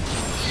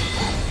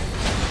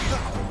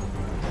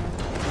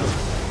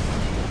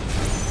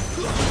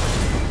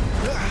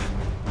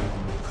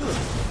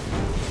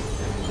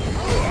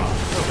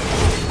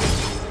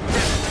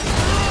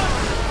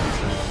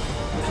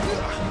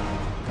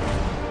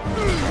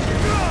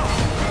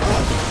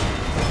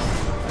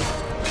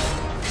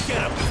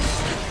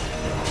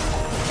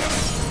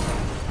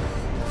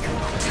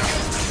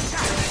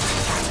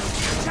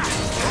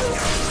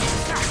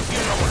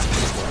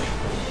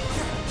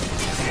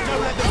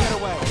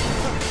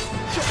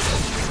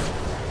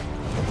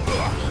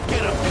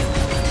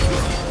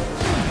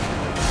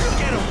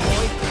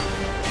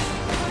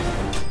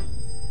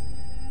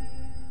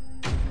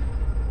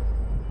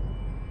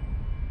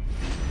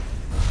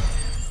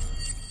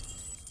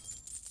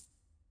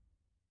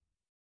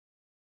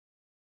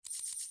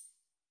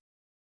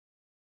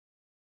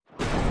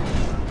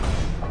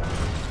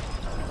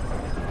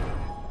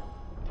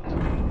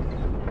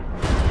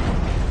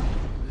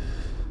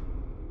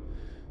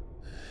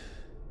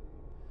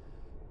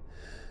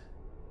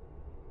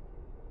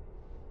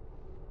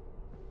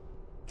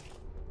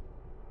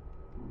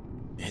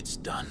 It's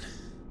done.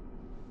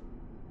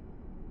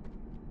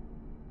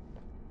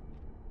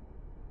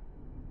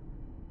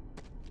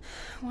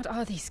 What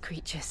are these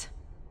creatures?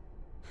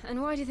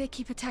 And why do they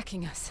keep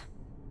attacking us?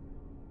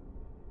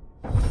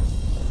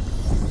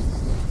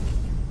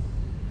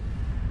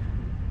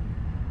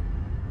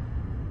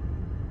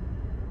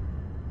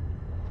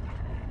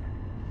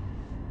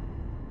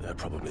 They're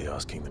probably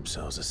asking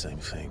themselves the same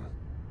thing.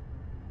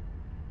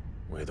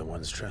 We're the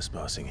ones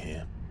trespassing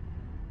here.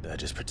 They're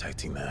just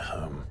protecting their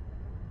home.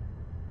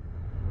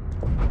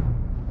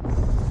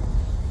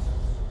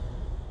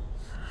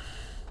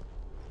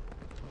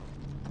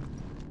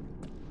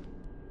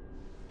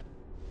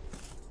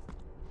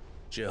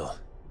 Jill,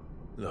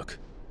 look.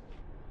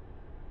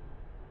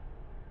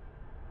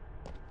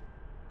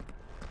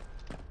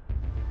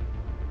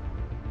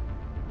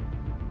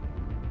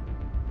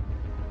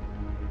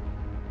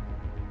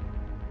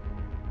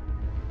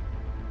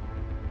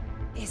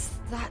 Is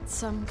that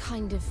some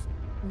kind of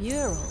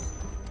mural?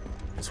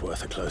 It's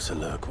worth a closer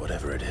look,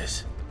 whatever it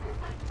is.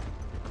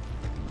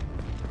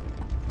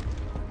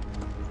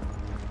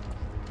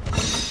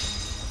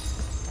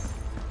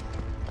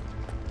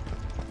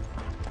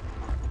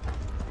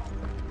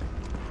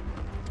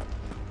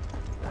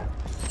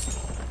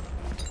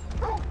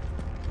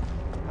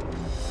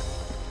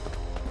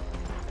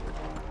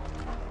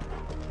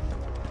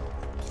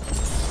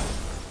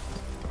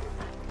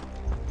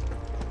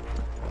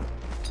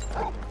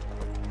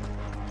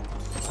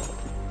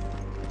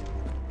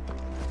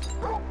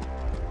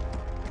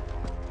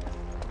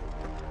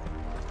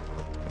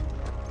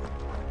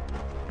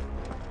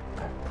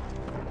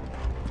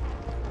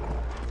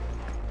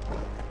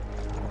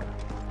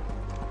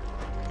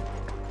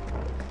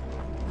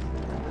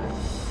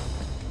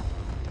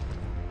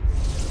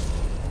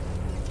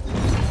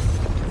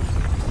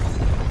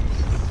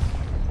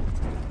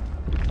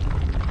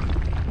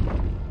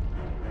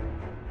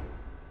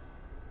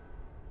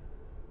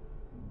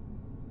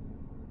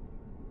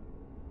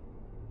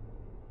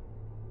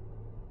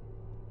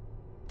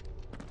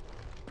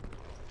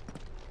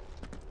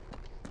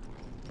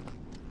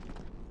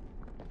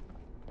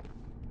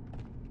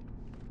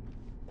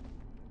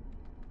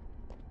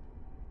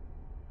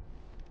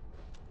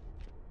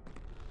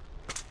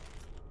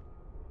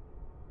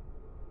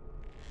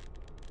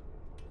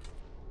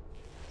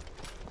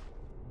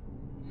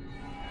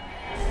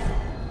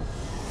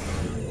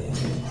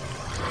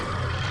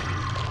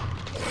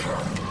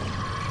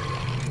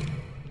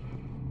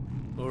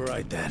 All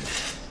right then.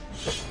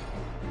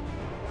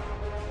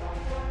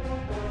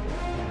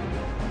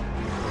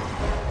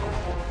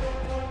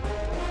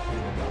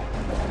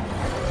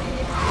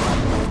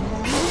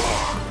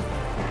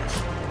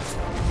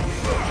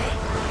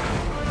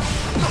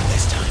 Not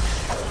this time.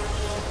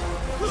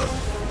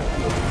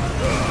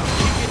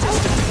 Keep your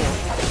distance, boy.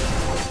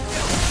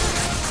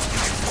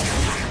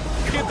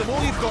 Give them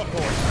all you've got,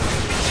 boy.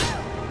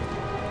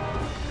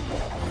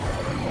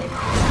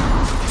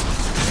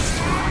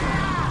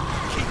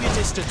 Keep your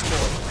distance,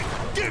 boy.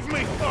 Give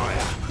me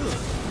fire!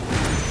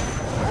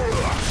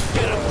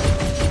 Get him!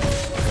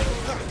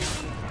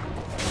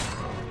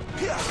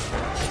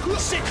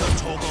 Sick of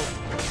Toggle!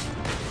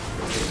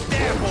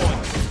 There, boy!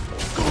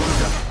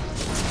 Good!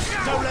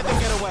 Don't let them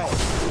get away!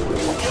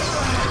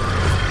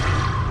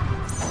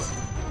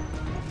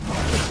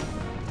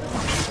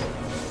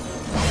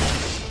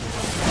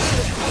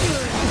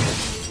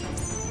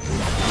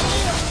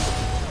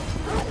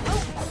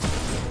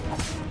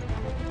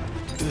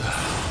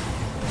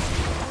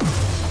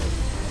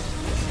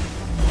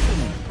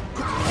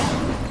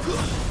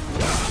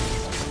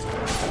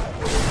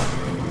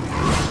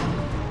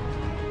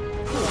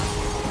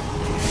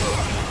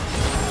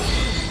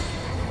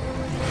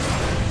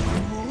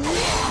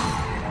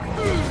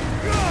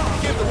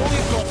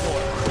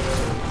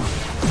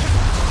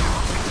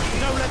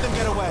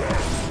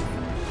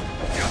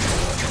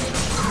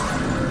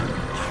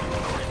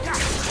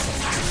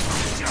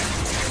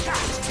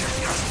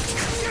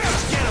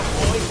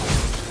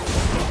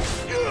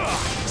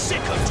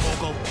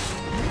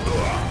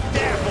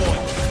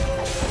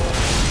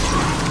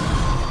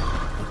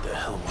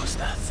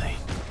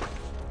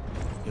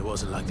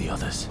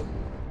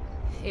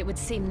 It would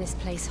seem this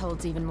place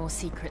holds even more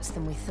secrets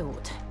than we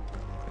thought.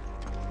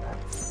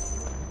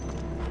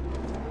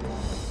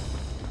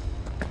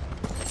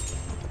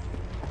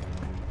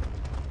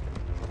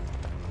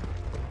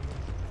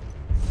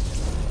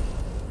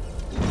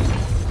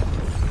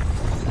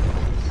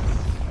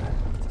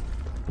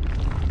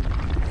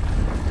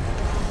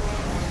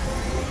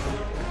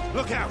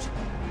 Look out!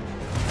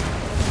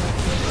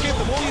 Give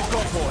them all you've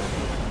got, boy!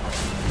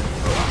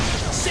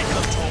 Sick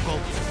of Toggle!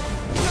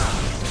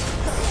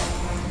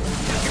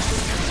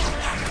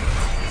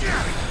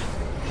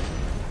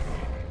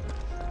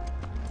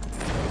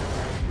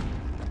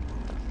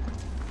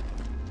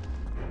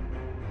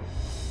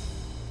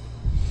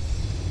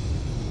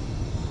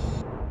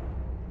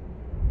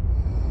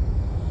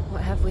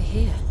 What have we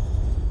here?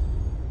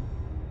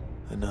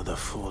 Another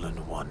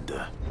fallen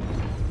wonder.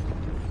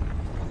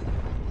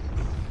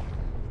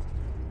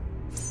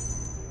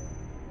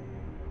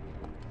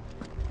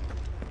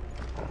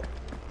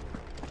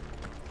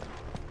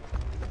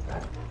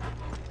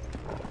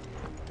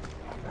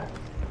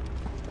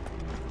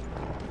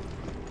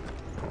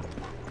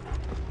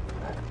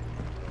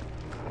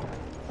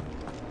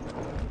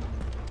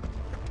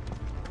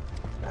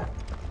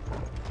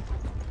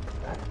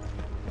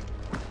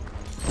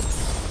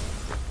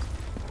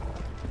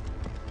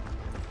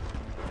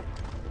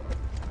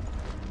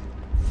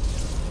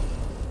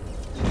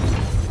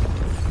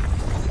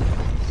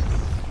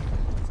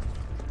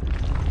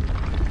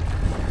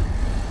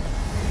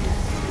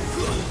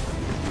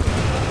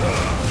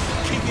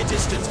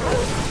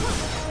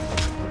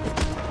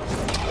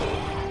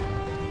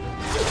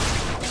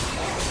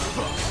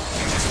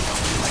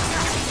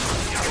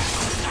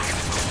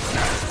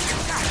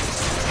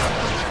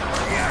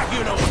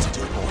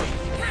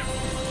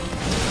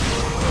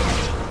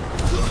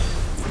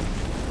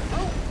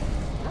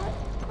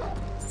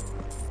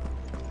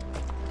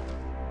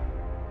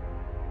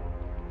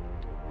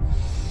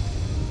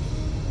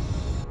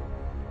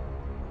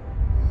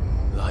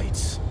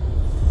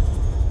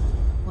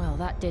 Well,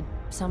 that did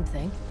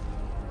something.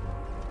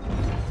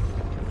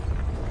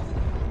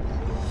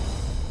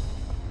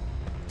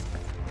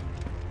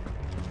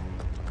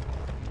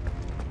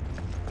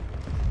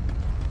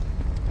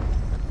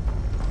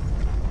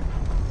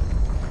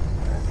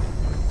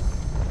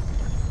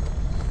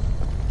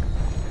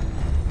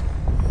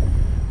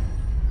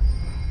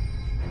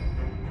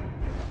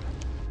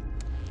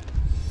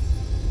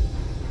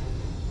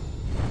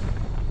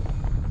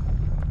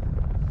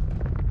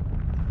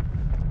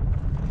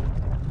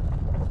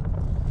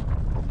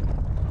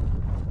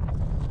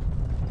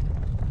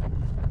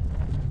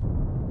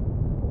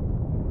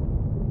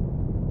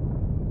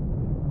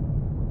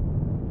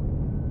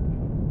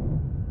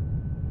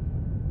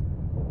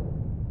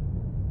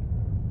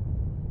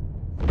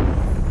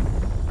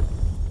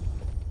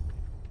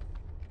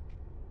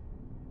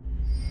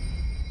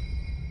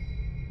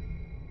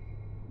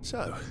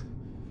 So,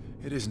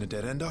 it isn't a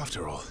dead end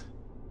after all.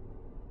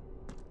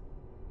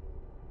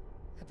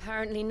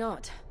 Apparently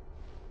not.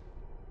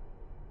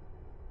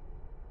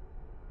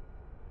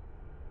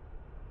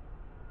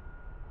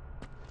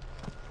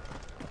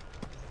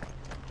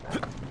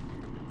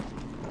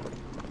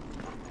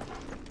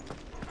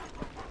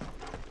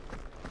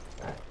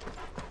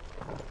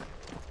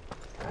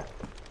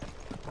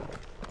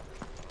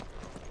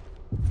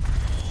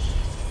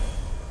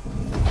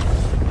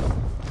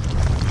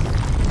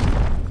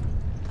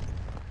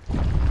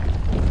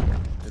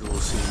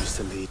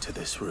 to lead to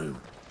this room.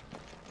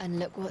 And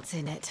look what's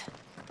in it.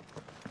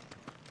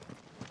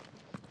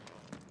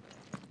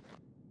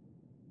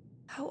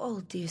 How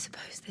old do you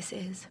suppose this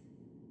is?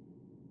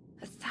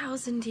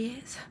 1,000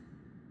 years?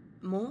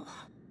 More?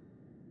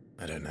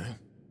 I don't know.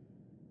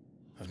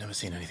 I've never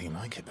seen anything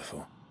like it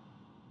before.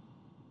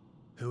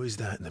 Who is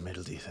that in the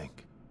middle, do you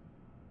think?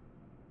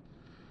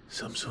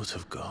 Some sort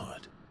of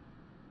god?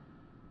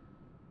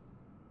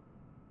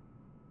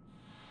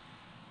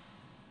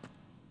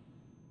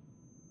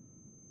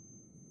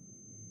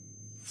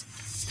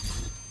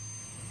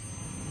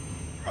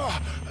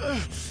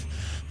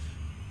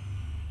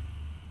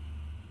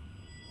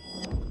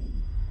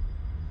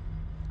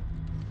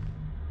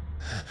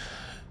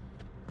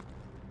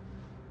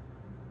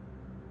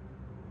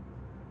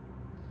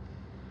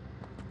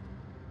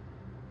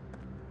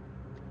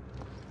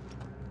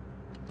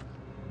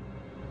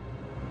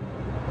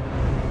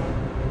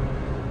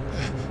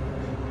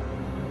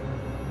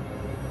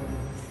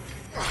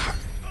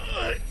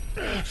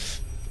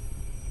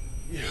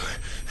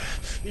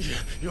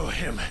 You're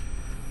him.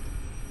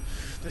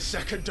 The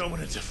second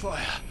dominant of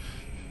fire.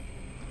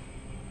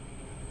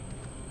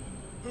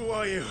 Who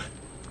are you?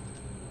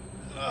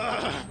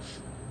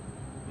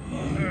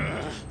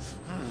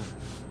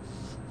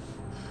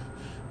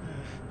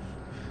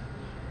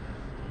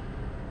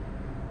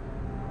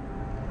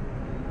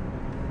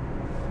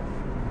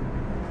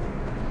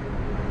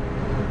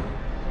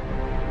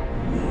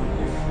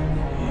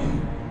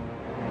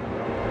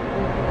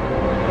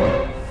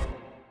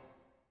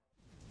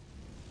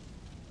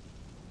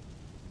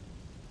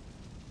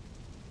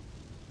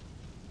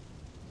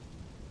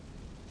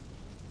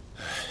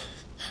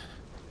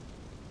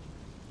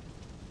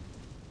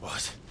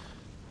 What?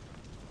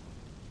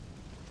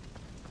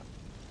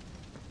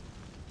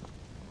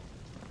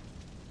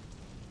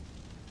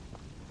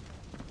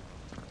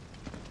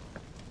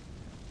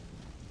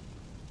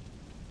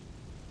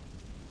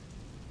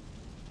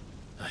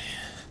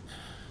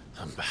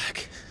 I'm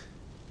back.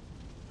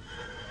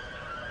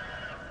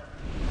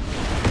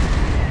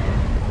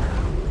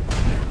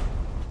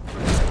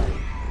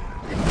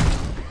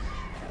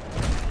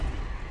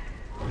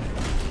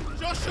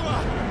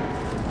 Joshua!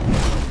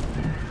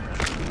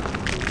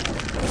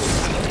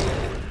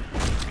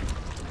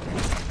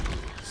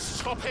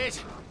 Stop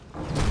it!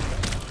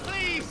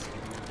 Please!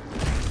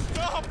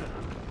 Stop!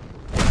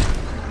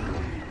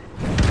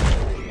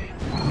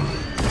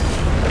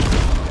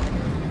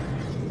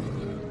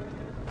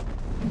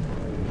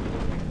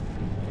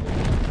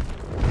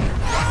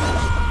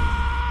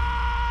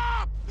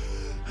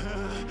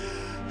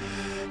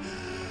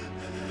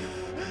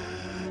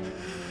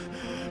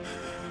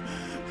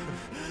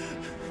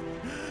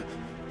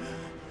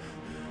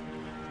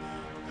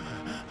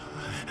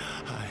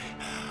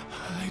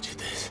 I did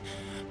this.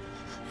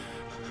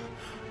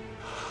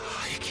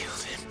 I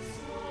killed him.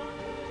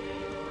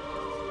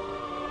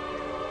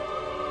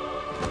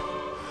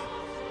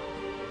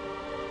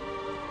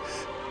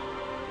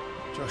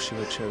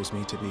 Joshua chose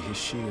me to be his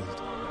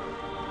shield.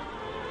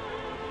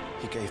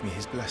 He gave me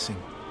his blessing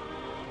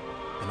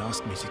and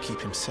asked me to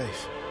keep him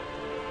safe.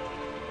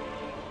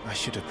 I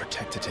should have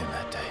protected him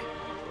that day.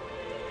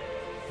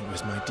 It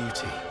was my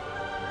duty.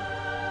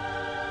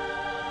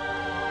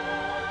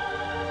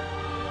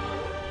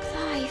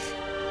 Clive.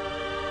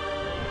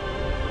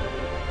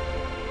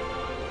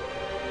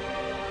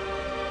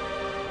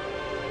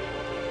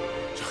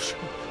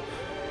 Joshua.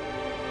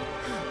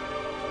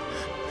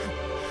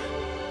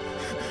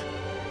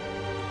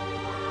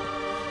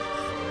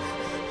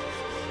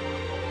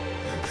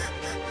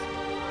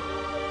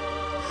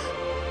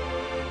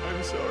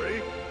 I'm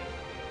sorry.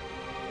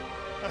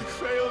 I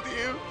failed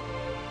you.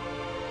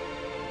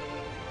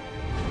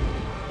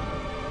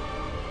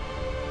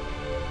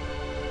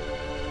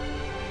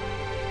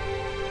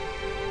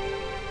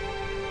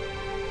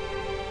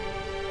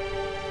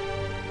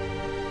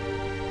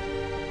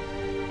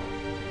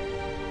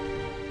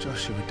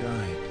 Joshua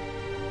died.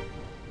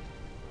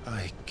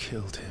 I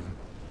killed him.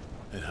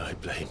 And I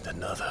blamed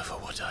another for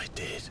what I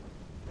did.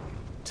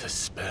 To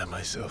spare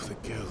myself the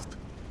guilt.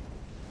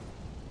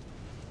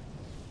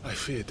 I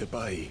feared that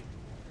by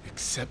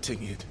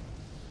accepting it,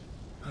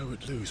 I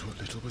would lose what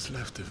little was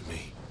left of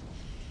me.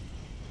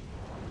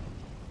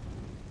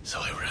 So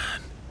I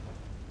ran.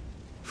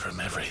 From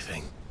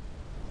everything.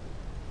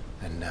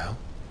 And now?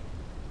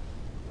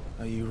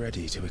 Are you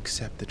ready to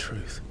accept the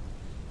truth?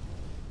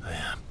 I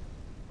am.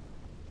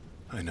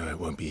 I know it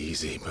won't be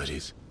easy, but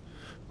it's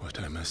what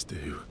I must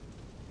do.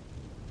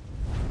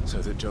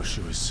 So that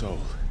Joshua's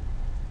soul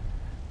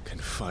can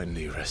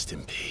finally rest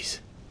in peace.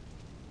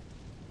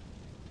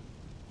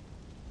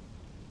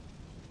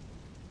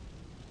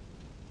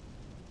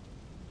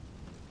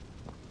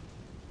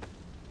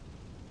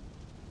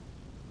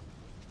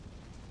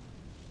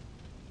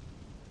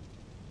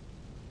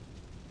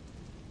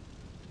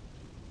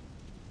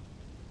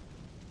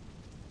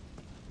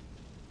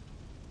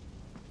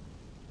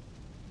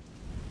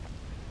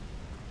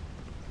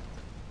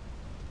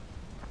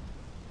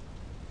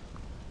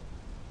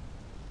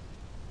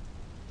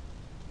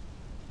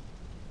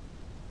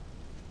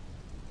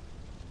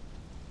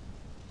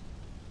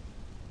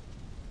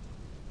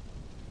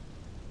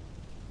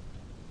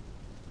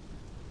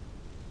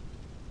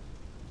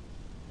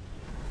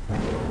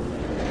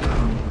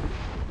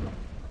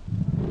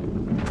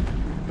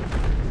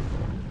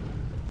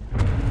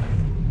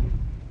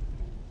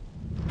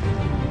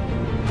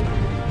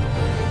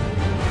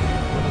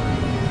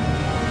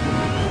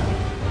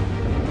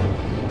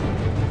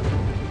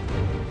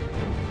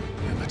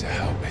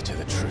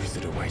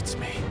 fits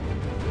me.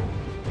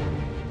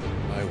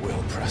 I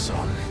will press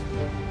on.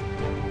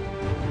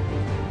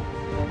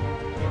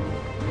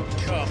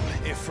 Come,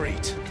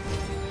 Ifrit.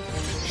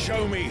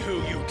 Show me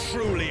who you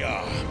truly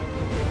are.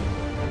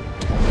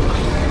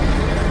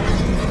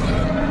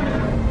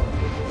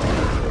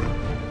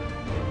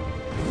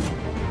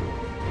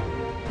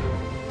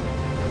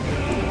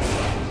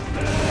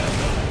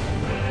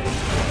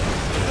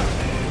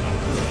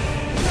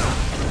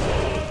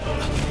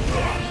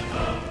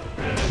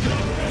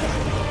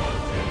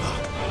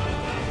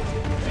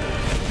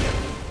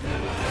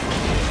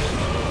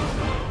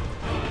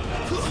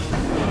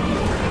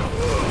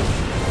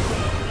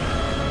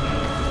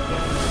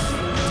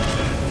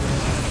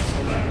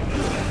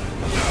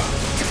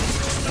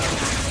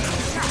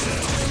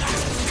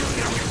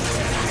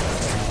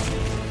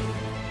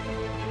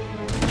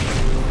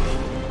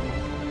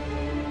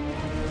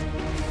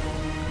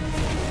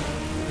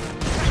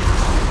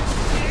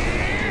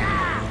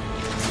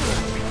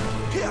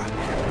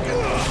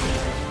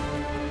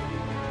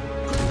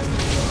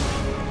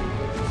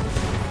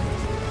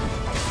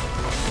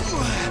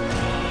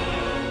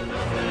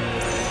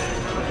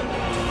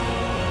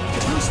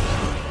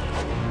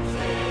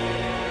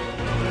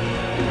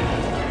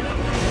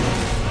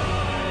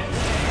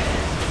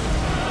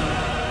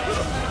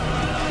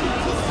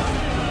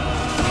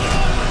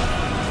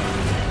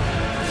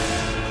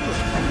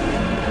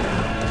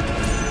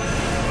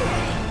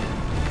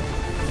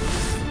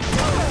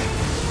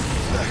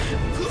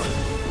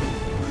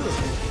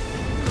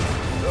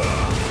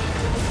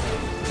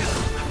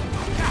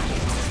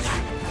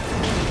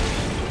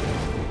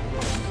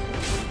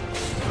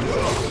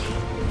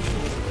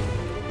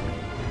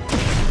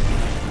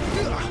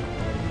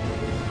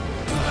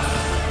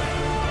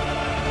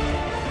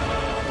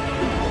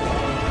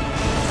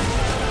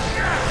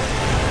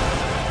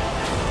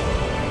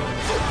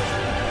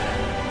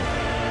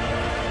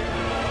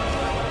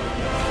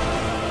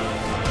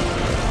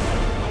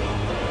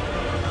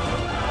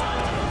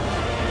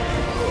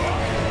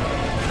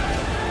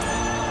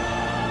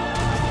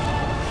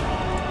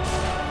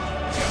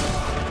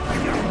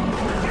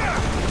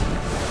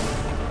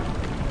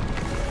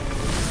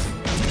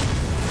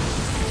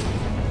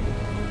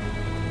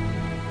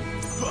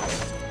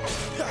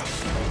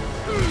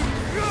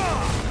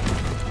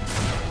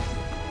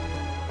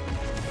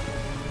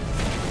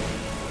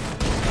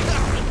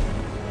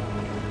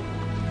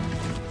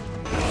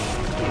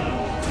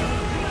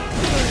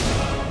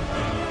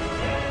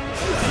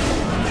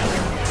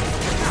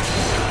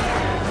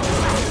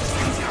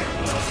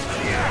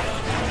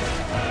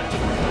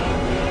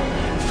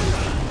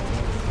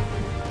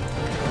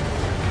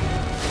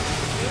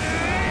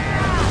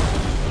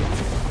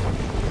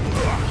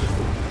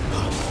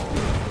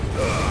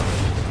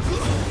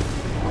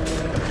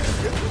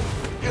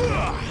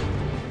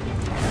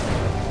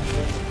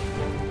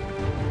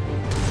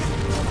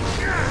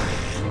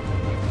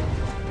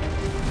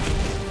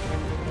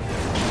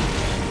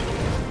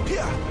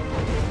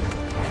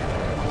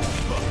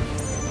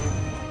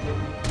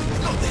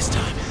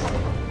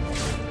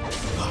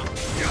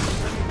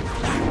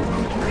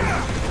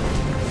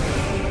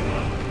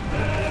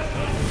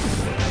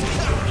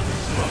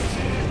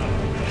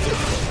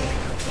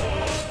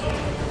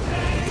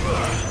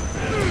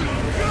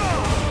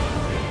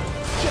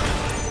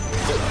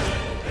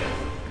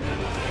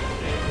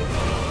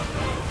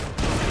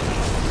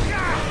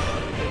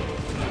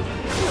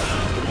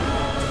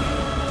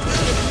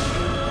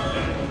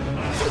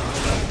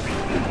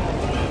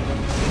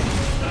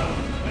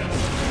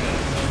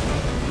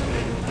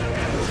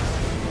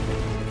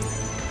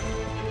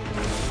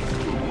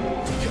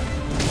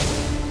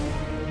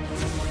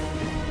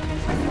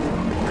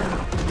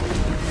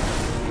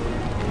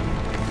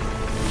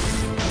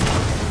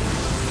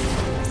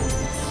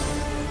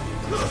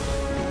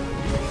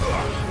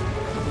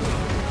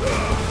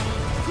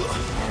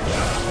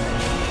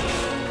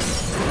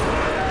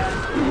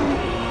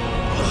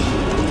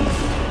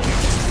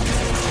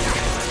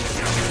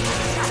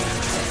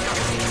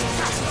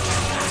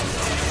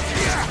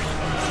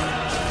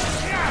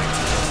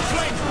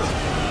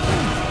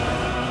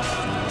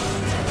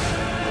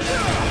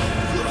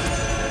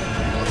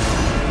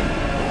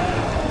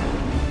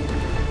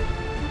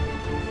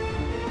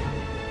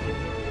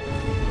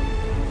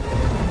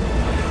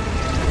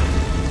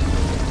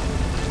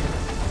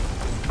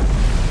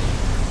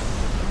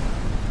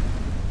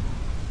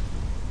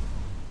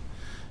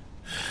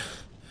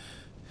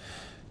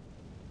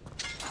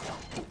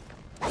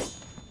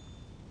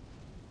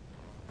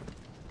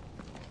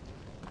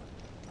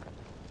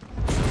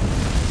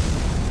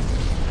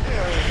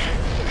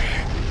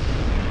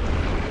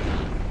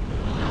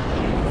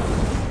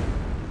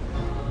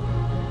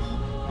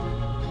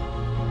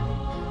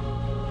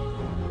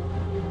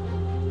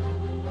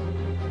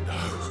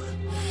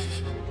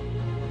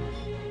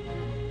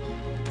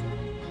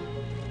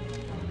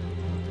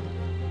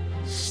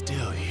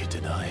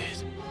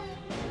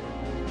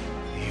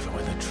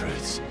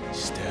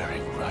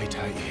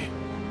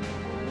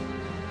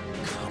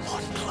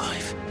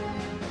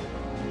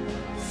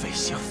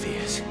 Face your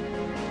fears.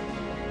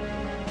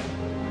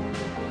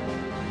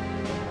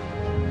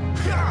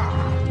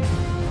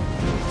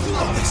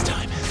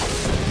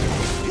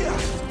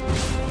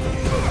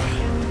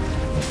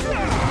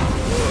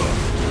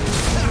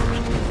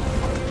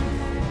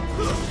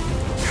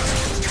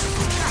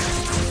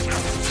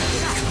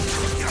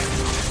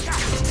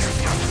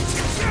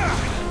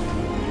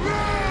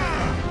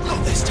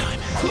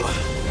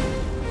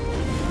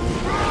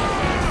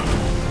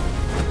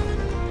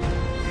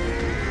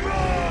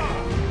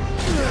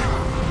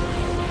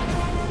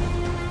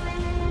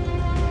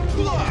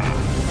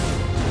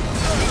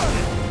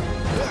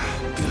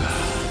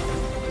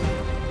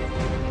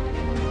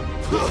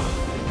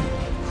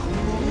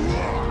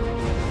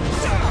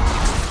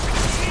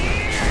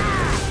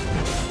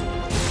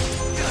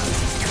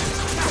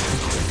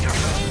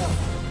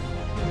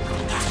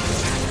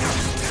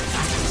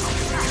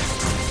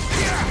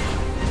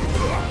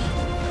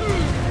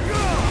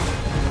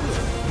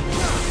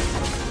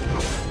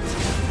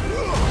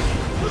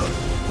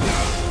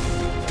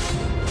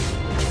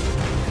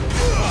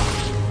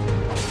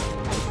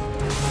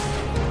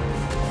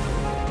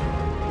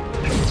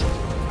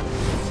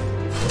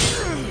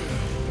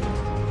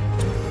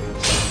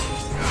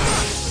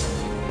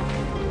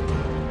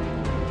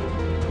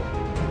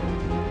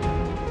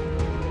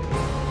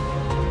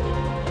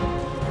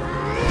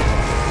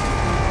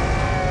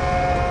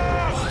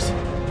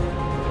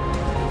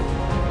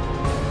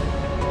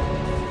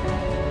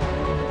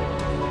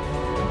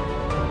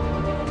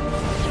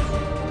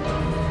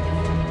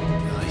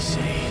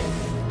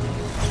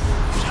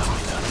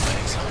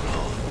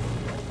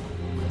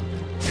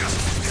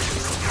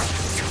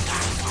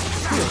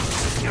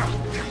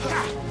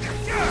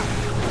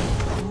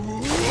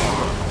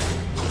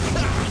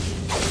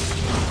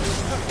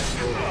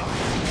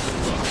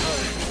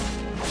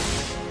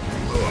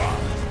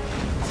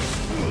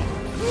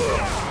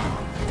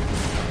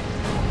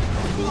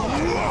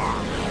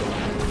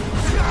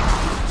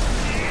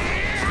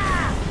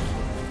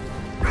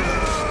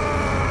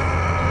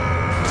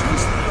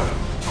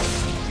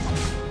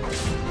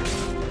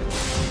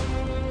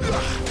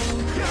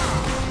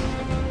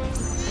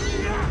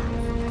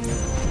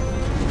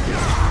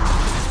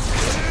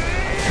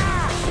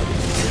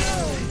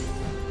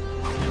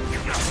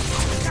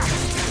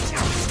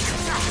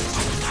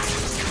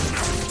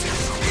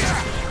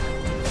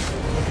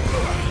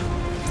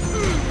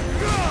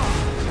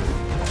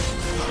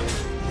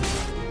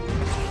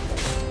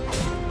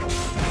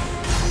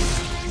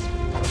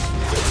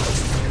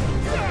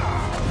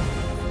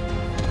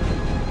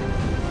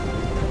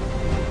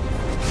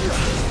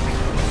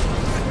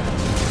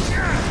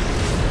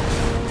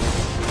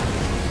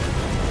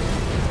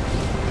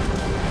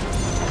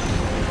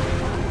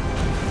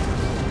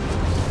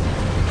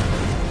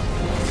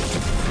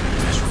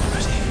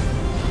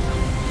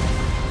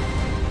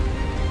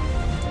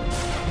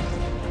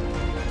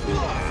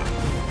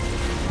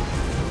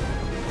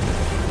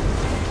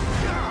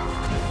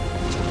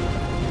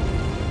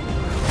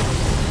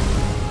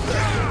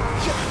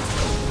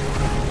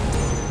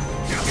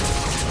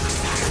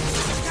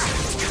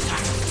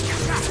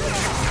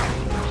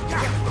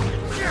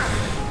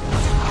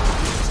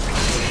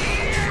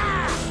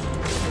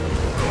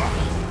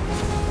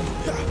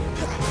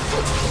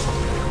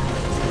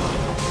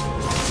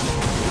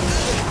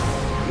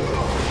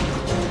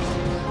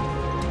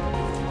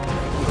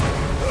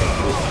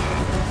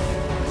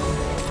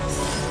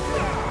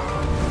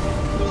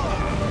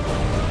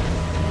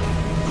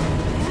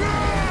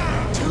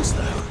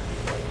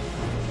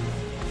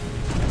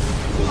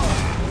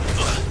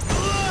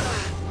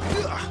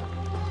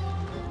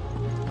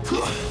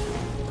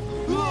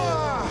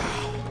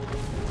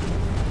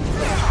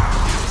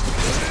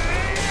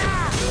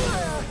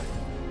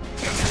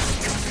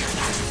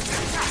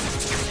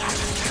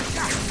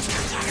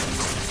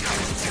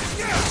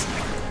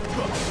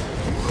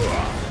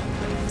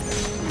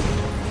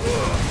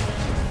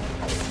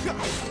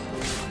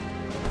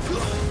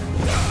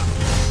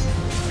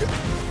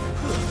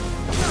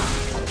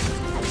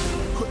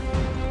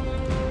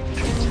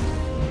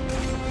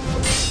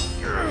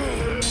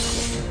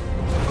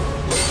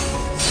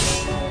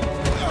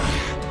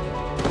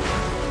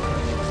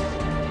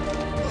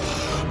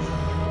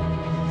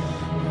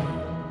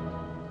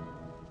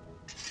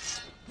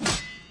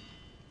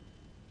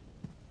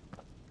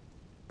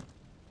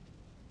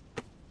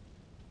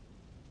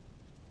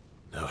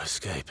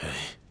 escape, eh?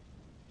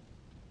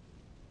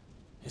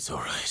 It's all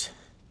right.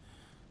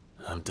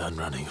 I'm done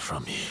running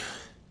from you.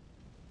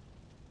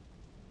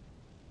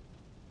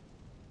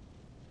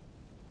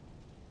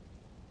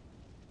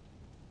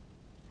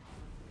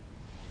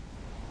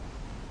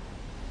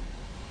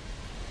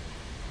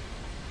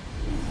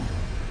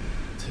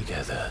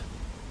 Together,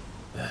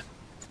 then.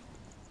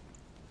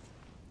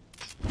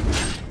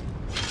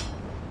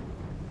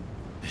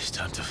 It's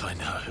time to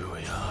find out who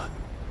we are,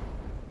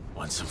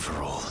 once and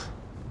for all.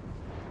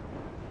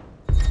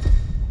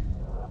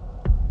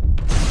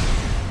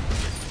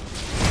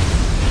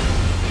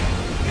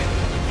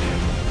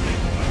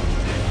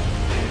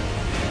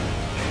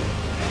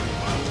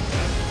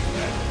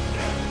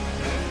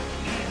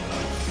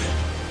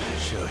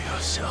 Show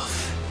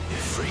yourself,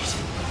 Ifrit.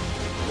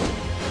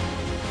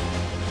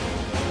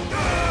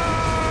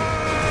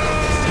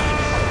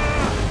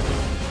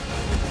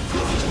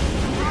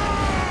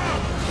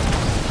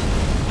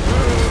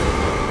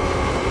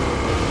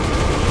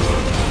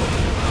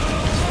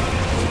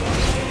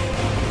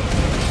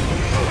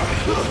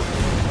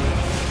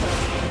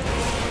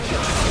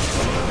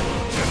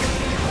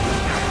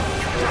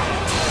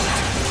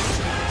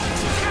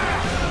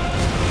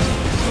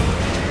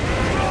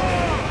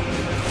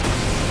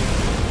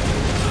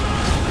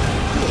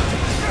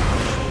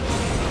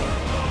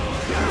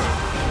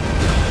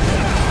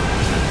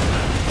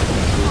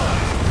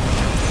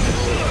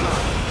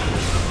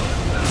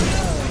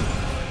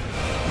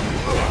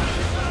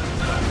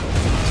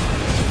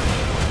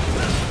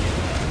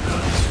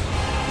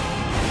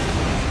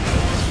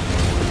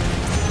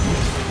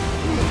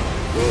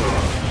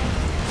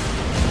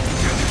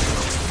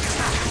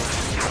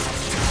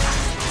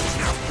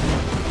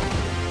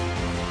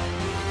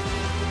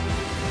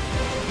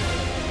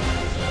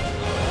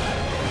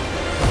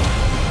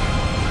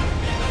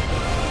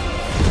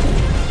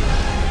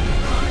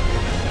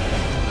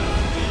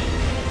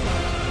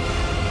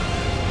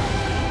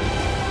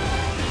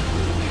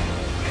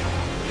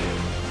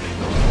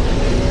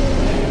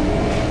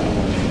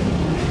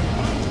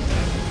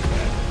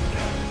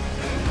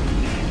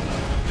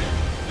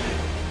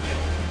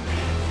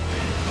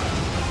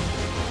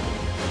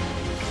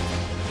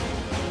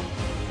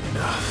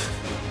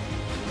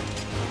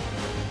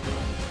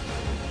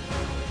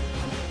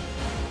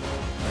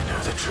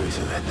 The truth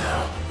of it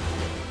now.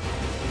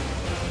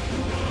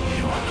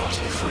 You are not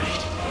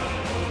afraid.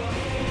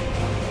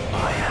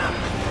 I am.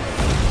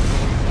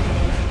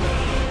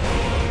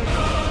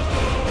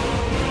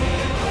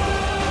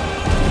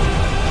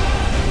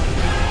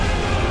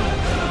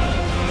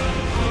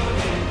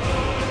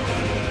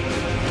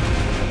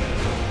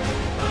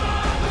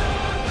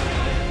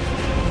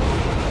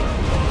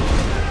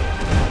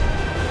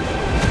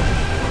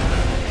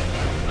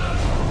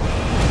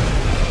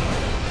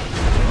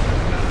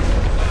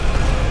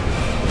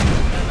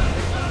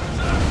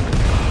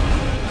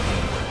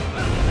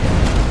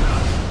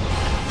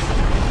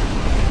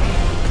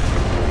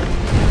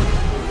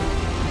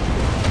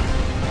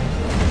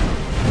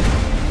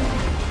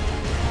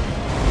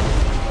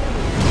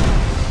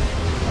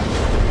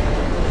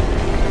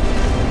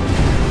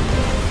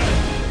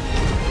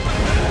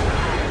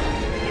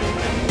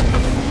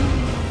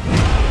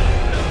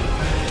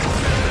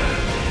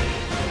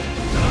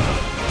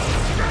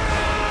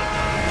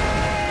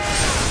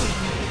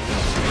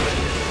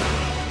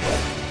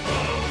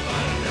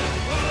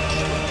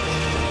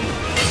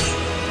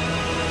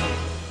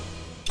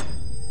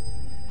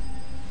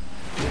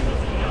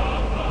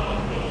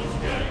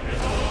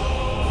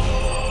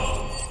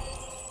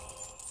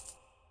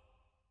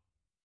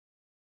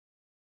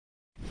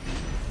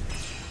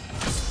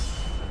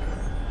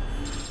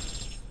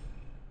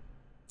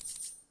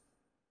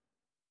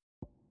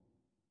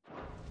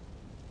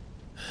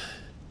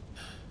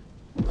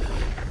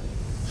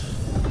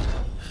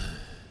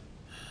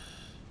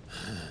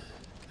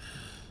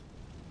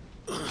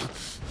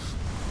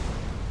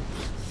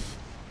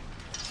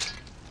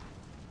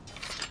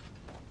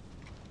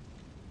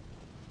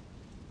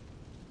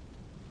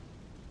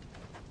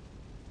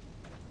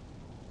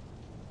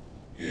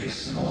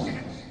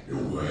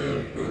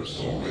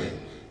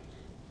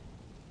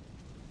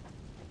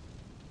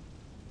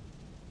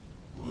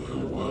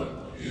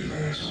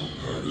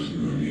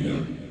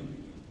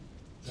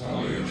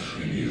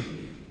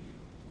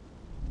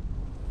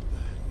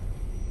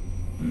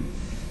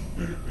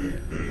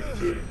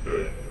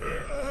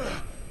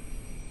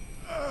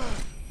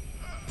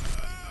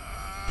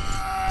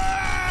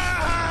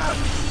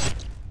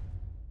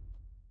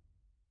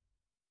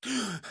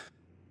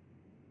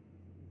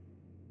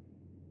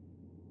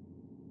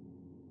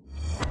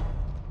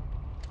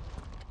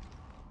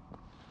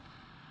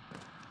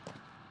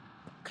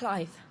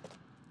 Clive,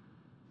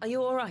 are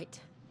you all right?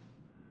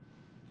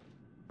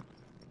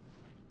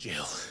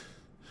 Jill.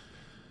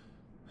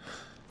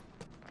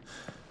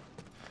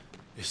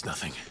 It's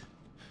nothing.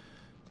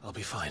 I'll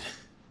be fine.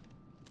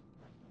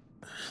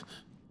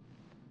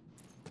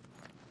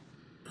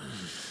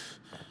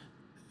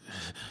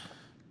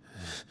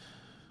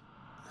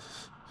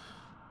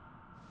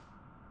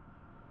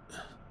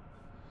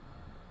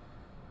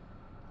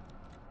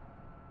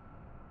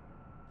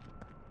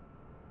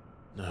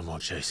 No more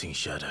chasing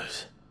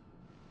shadows.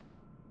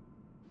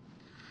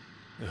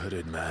 The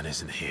hooded man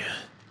isn't here.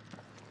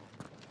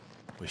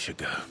 We should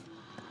go.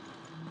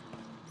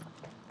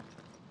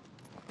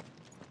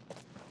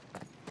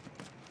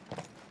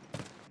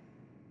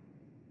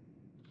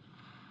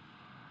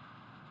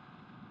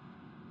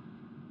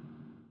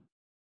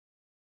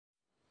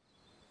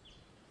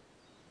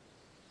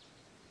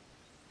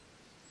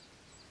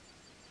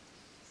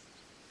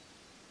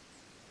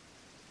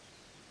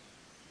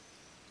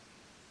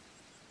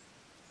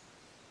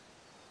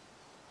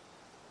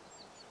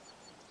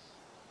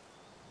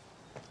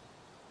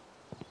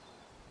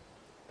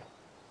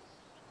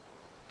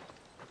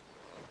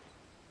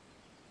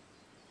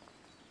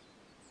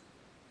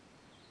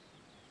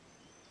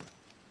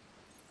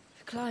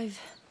 Clive,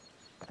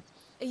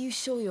 are you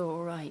sure you're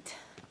all right?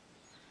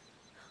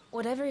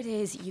 Whatever it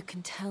is, you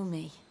can tell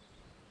me.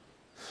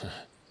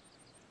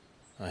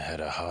 I had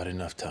a hard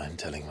enough time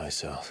telling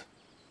myself.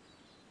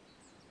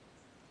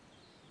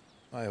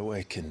 I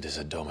awakened as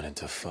a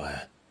dominant of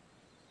fire,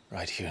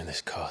 right here in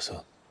this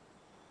castle,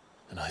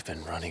 and I've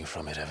been running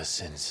from it ever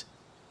since.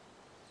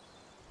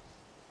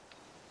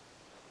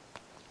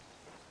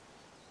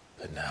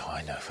 But now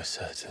I know for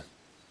certain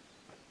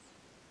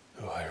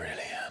who I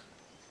really am.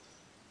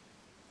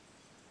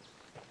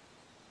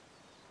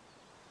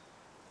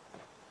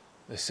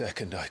 The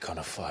second icon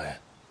of fire,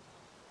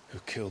 who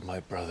killed my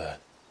brother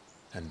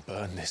and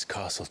burned this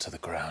castle to the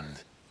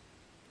ground,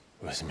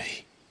 was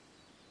me.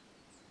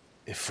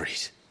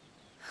 Ifrit.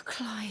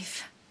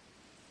 Clive.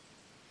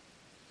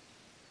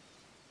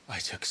 I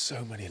took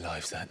so many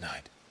lives that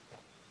night,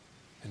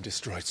 and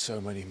destroyed so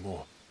many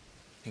more,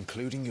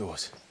 including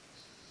yours.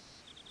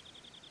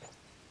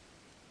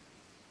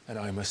 And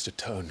I must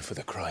atone for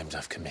the crimes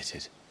I've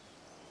committed.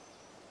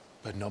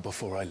 But not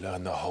before I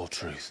learn the whole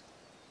truth.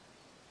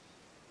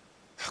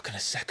 How can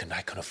a second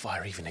icon of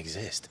fire even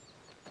exist?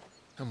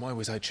 And why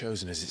was I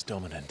chosen as its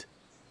dominant?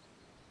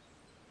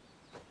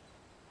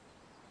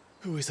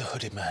 Who is the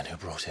hooded man who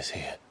brought us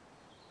here?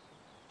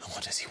 And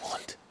what does he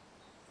want?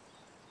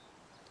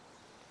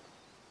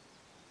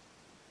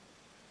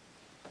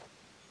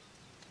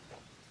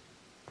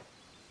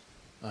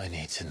 I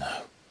need to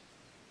know.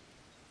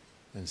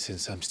 And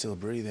since I'm still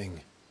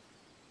breathing,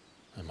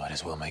 I might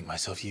as well make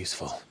myself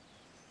useful.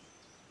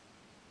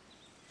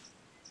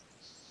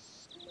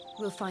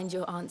 We'll find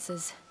your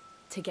answers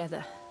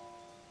together.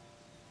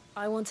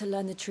 I want to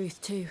learn the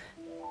truth too.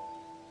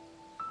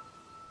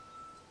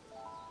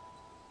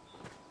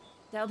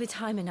 There'll be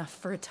time enough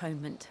for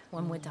atonement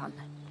when we're done.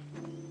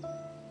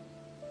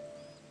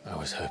 I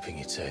was hoping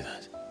you'd say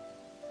that.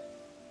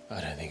 I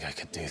don't think I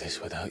could do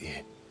this without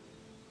you.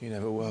 You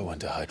never were one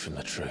to hide from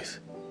the truth,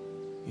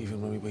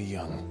 even when we were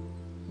young.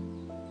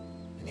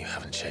 And you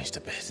haven't changed a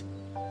bit.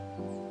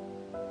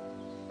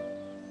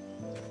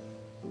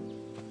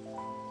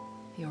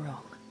 You're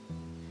wrong.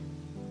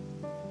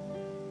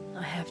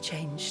 I have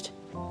changed.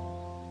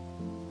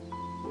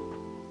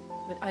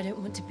 But I don't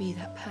want to be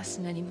that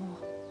person anymore.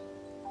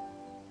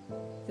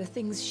 The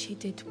things she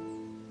did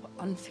were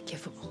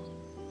unforgivable.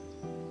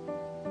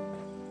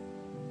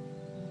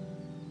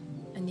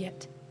 And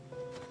yet,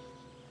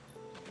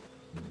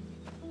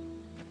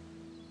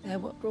 they're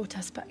what brought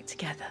us back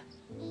together.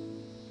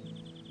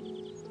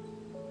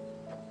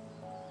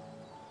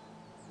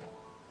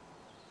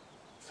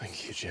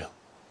 Thank you, Jill.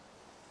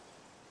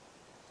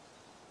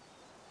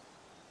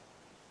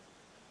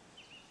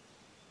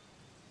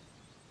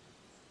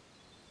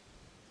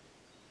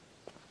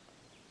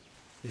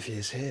 If he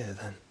is here,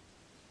 then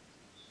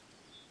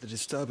the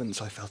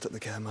disturbance I felt at the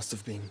care must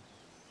have been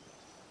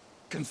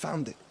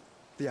confounded.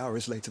 The hour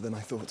is later than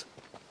I thought.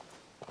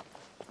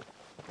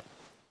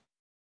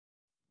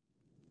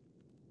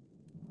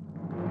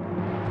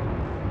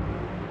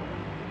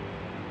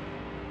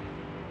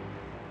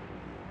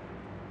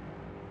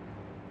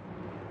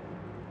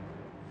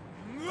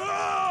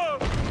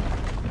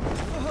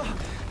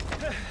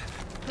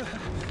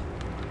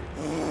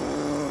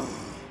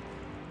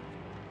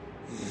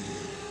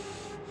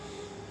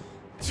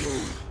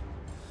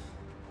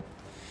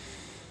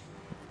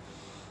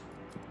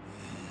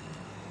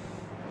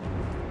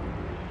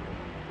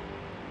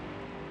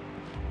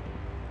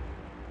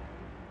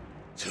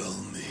 Tell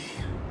me,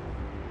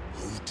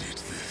 who did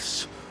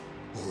this,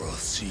 or I'll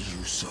see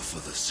you suffer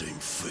the same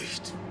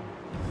fate.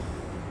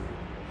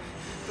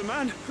 The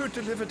man who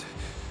delivered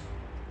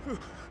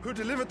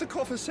the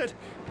coffer said...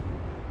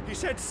 He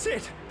said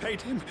Sid paid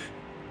him.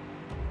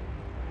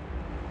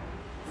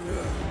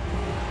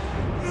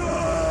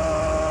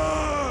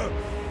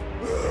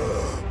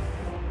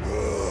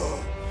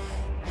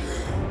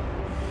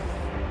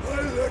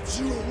 I let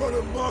you run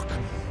amok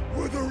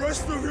with the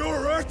rest of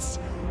your rats,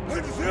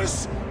 and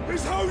this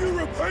is how you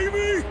repay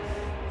me?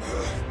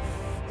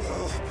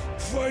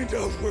 Find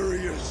out where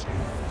he is.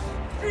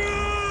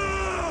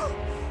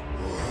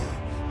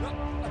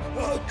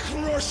 I'll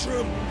crush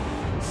him,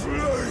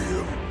 flay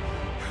him,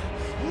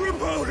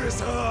 rip out his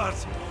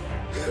heart,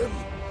 him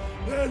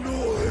and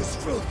all his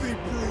filthy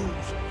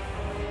brood.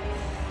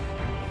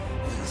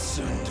 And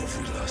Send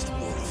every last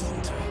one of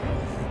them to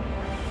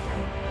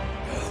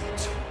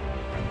out.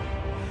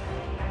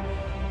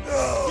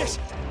 Yes!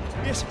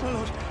 Yes, my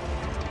lord.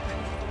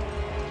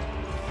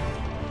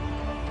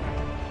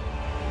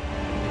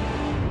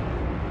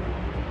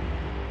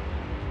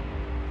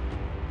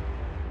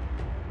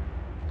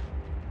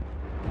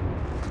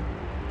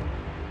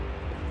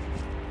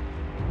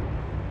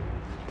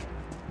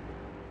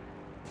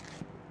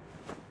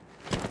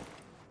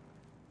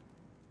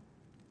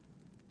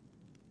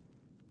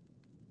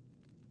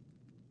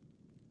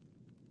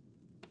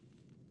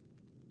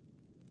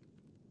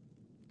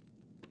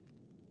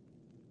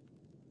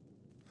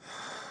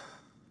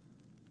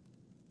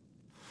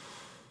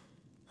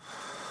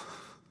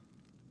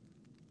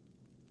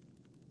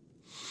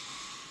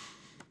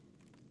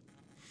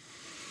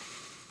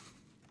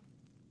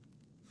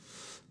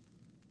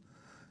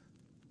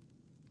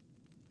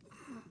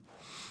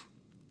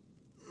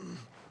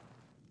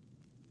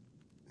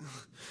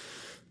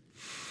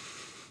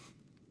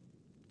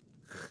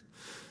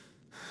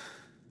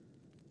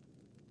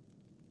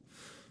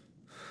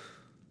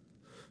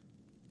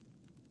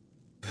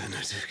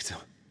 Benedicta.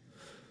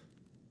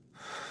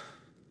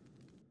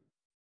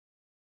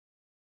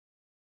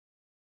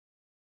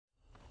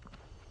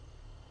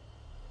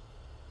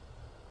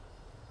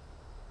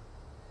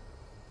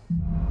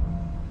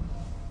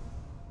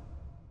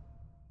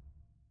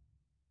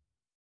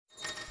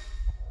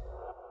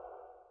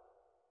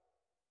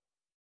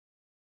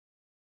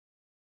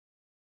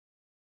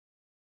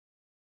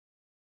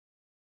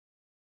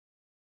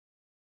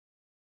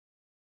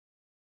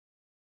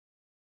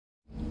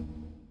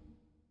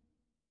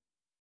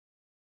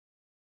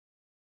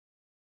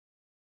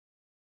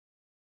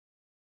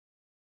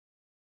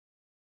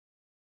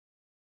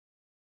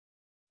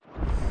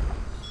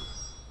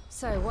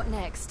 So, what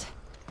next?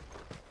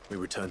 We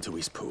return to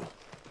Eastpool.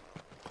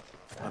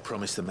 I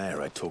promised the mayor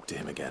I'd talk to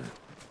him again.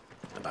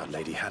 About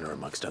Lady Hannah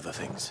amongst other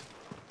things.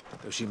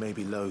 Though she may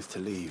be loath to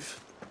leave,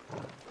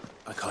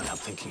 I can't help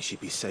thinking she'd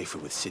be safer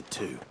with Sid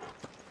too.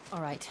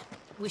 All right.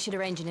 We should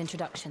arrange an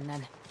introduction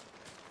then.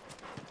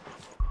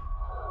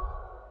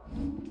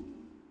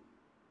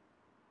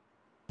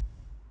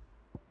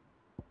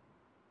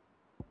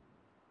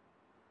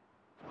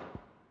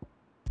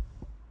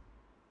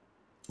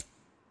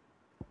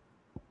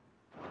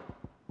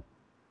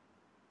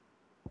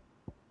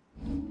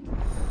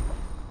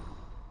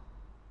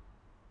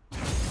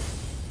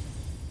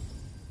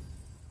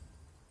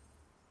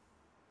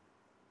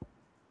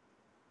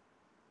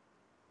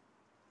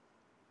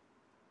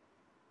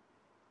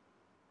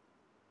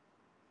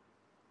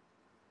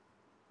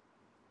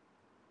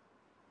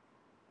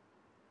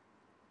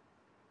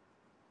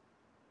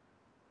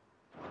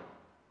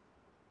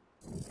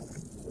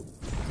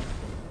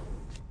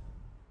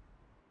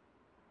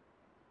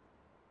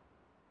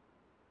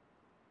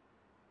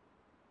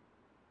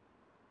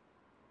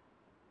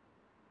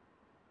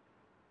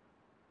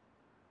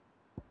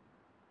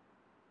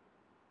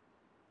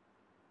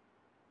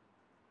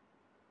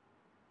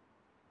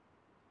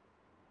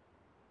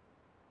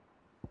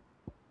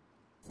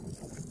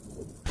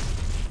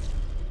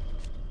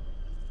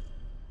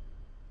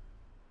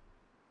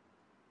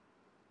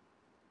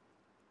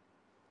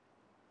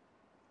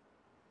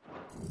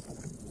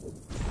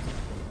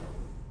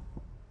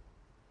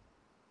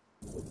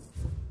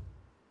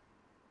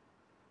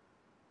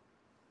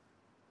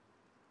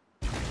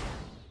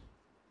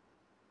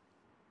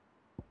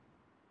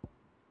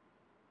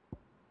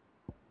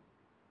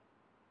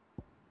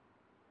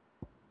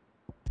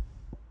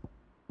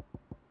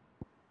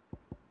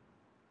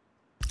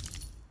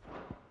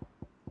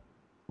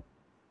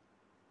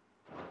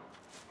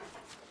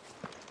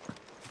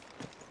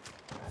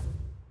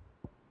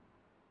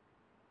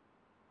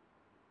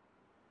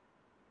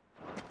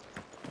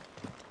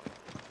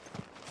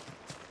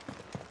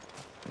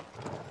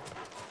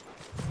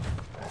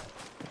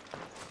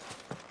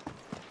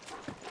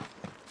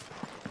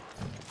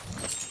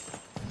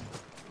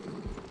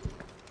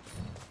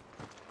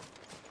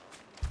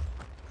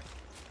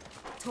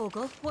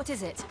 Torgal, what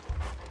is it?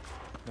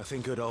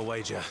 Nothing good, I'll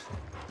wager.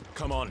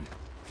 Come on.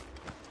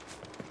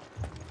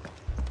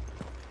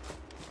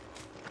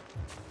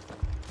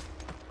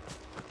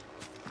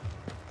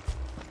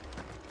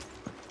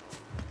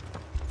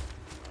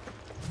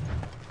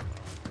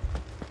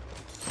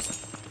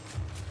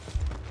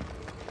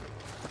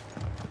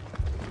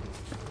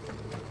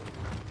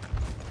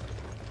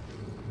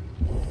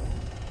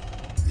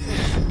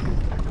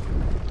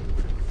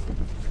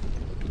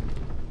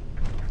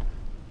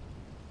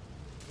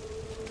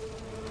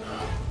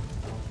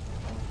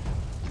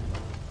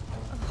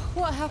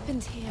 What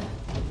happened here?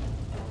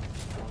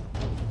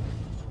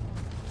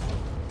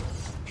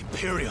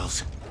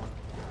 Imperials!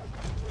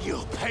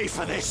 You'll pay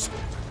for this!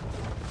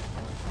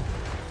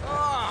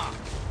 Ah!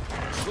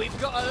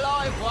 We've got a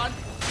live one!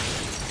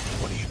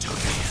 What are you doing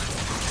here?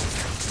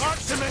 Mark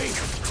to me!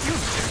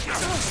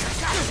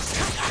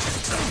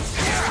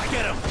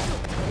 Get him!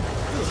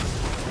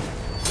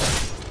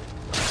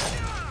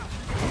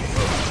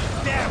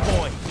 There,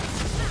 boy!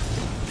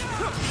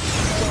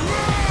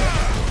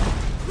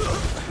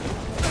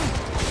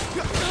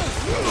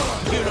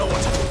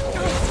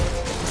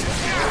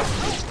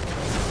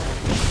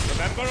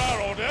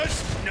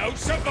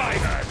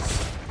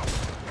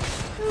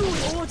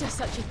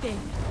 such a thing.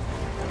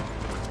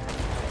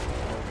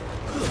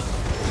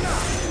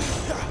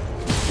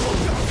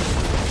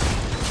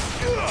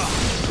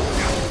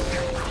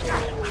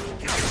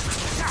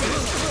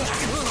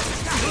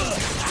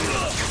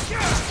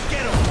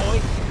 Get him, boy!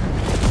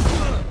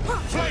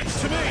 Flames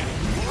to me!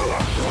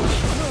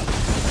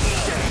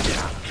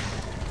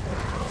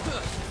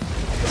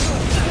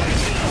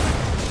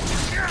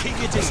 Keep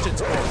your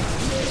distance, boy!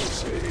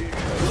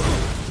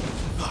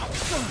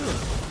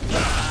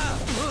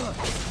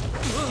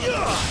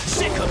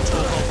 Sick of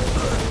trouble!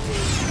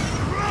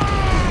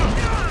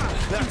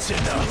 That's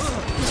enough!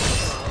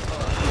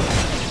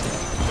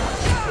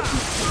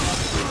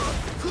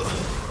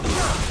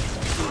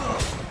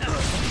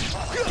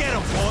 Get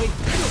him, boy!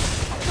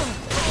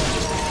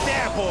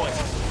 There, boy!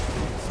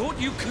 Thought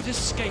you could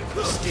escape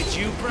us, did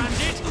you,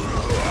 Branded?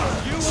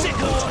 You Sick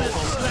were of born a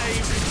trouble.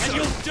 slave, and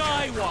you'll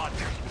die one!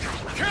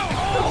 Kill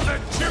all the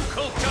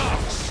ducal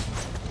dogs!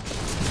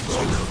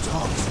 Ducal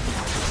dogs?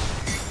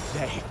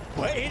 They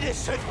were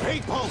innocent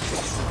people!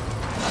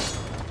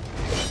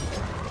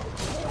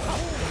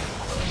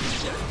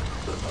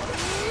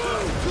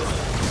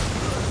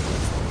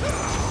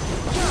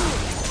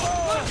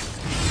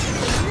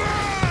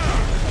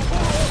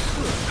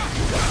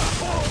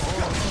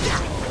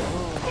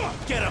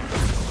 Get him!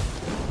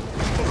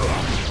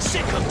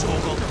 Sick of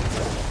Torgal!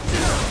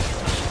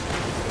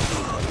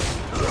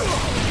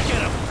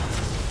 Get him!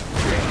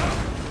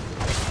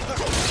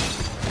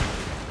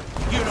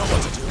 You know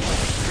what to do.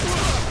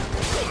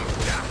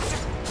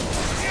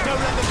 Don't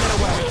let them get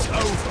away. It's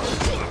over.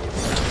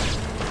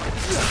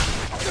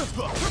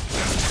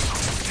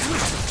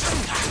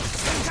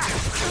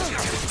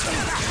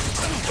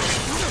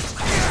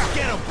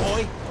 Get him,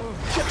 boy!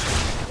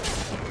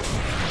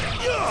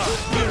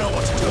 You know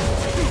what to do.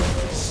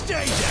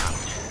 Stay down!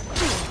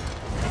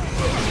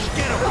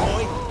 Get him,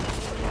 boy!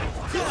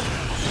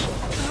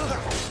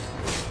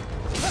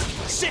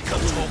 Sick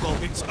of Torgal!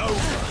 It's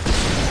over!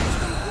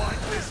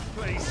 Wipe this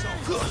place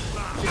off the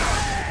map!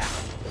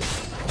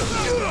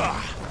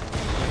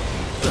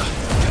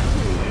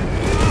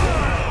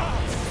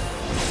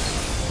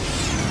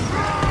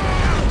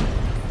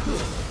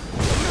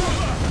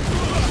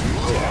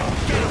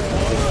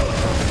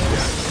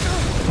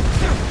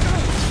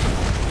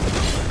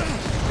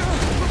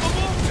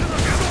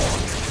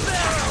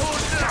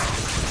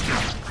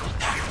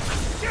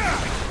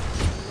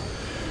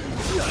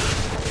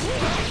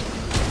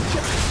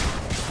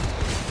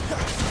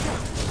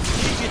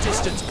 Keep your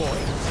distance, boy.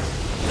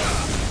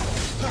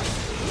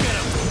 Get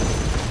him.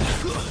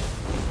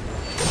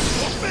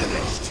 We're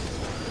finished.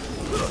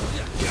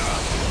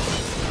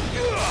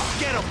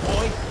 Get him,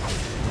 boy.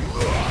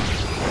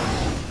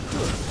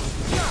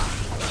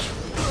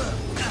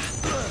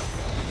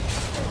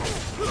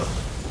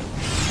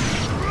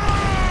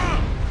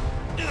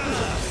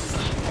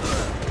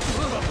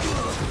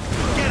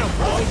 Get him,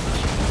 boy.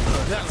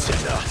 That's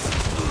enough.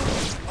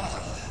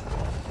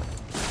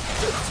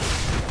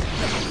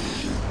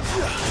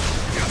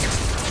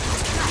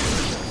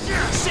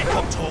 Sick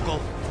of Torgal!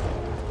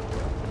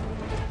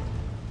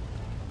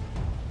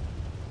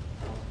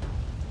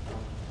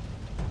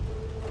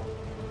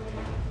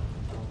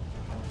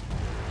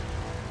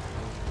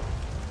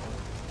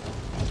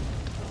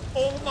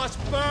 All must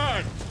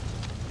burn!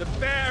 The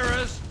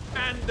bearers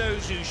and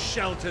those who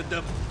sheltered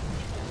them.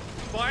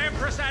 By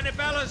Empress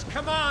Annabella's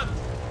command!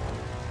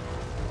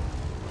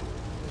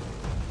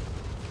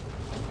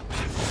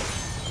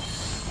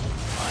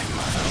 My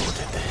mother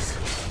ordered this.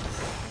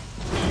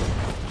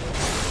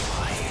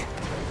 Why?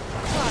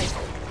 Clive,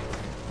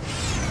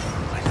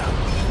 I know.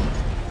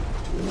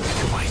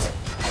 Wait.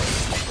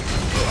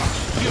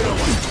 You know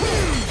what?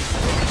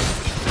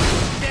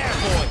 There,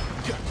 boy!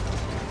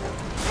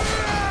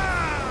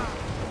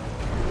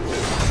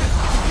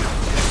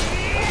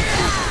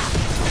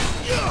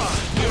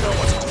 You know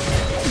what to do.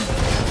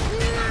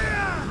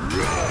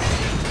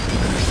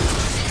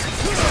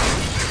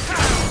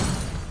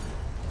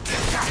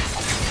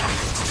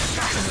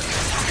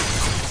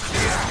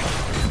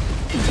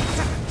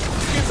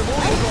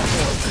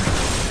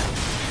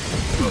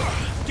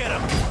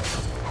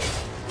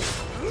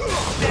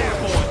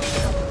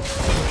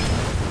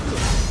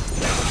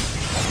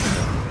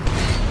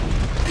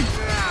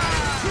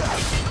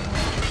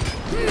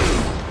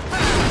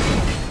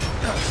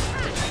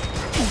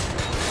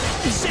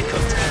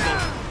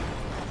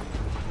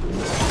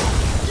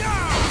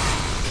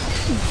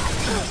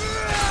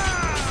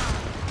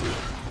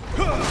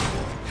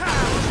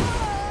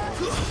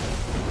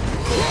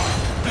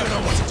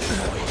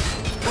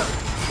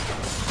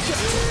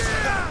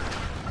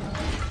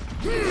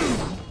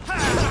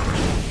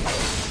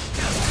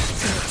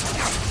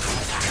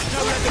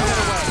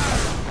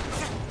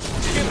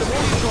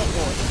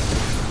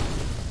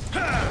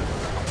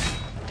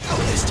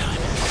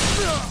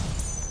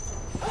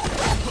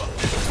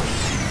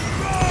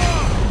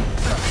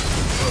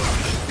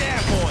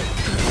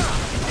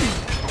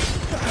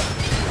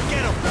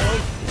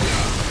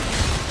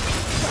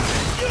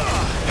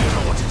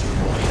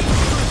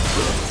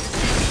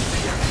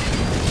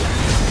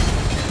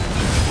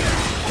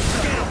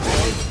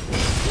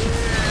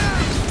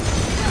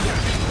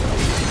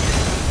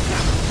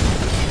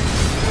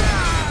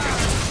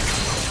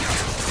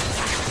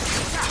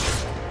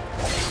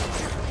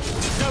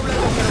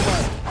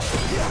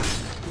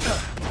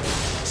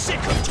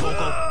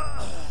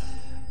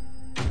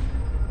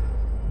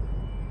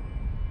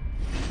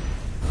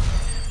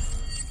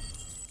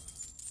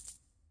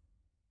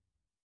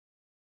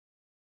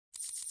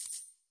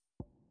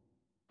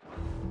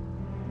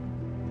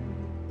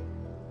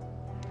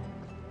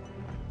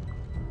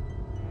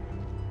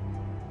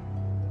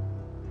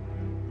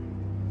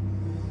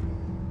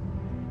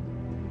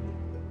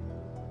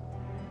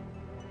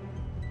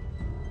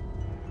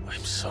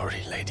 I'm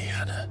sorry, Lady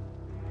Hannah.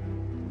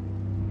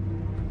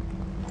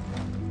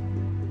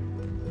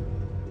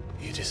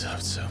 You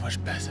deserved so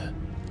much better.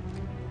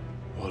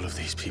 All of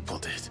these people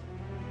did.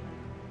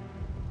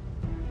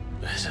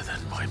 Better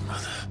than my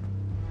mother.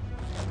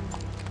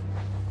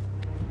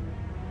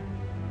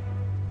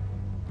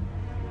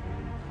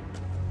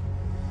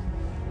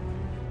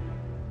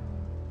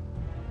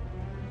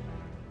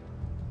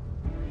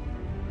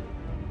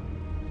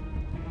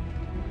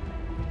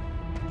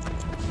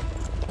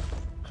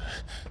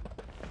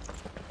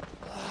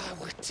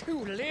 We're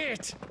too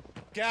late.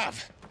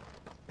 Gav.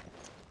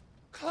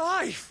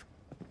 Clive.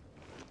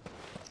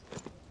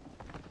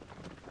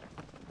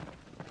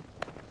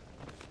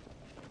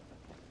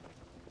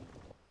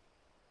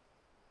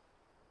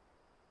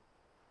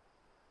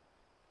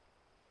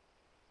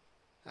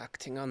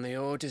 Acting on the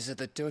orders of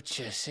the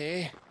Duchess,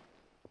 eh?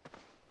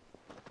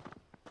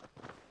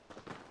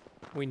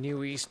 We knew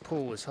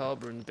Eastpool was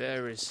harbouring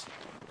bearers.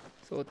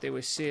 Thought they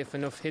were safe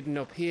enough hidden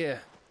up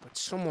here, but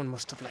someone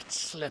must have let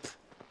slip.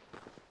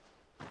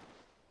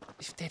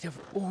 If they'd have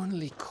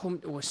only come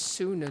to us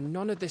sooner,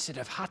 none of this would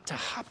have had to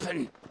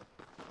happen.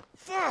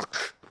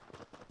 Fuck!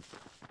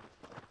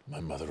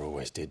 My mother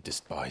always did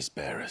despise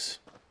bearers.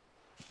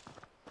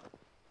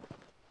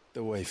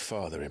 The way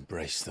Father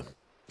embraced them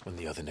when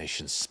the other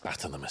nations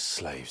spat on them as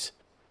slaves.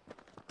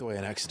 The way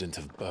an accident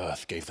of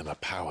birth gave them a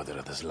power that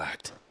others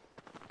lacked.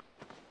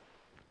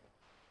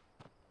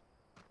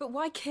 But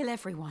why kill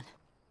everyone?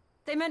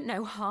 They meant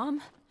no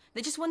harm.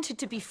 They just wanted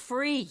to be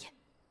free.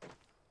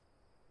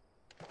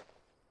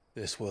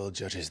 This world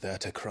judges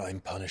that a crime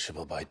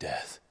punishable by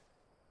death.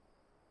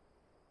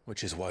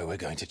 Which is why we're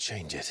going to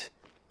change it.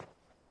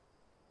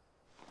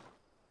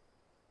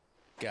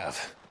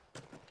 Gav,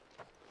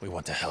 we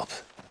want to help.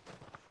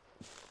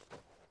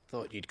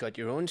 Thought you'd got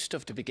your own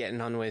stuff to be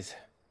getting on with.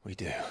 We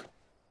do.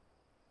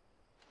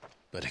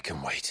 But it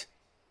can wait.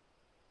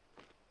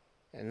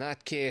 In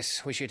that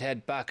case, we should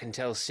head back and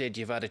tell Sid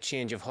you've had a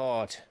change of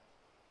heart.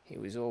 He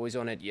was always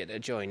on it yet to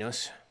join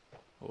us.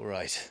 All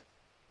right.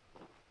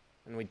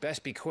 And we'd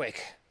best be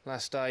quick.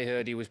 Last I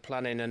heard, he was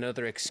planning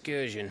another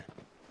excursion.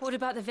 What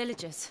about the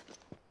villagers?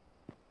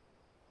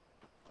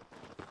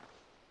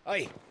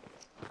 Aye.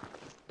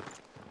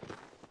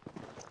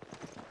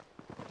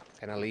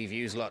 Can I leave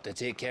yous lot to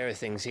take care of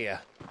things here?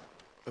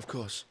 Of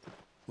course.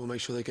 We'll make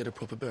sure they get a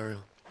proper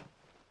burial.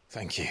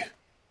 Thank you.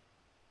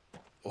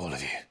 All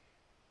of you.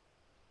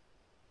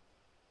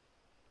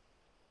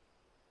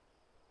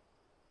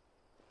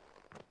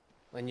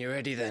 When you're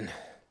ready, then.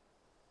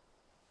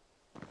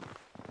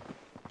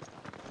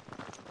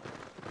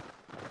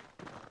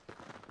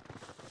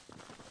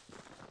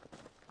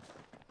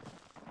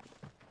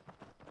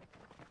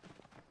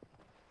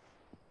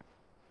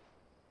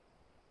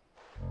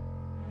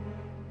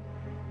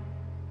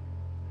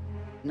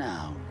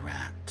 Now,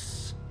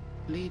 rats,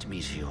 lead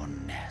me to your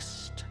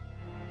nest.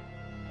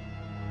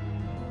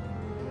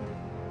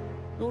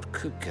 Lord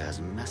Kupka has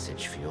a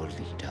message for your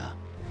leader.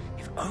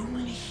 If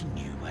only he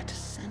knew where to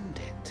send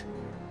it.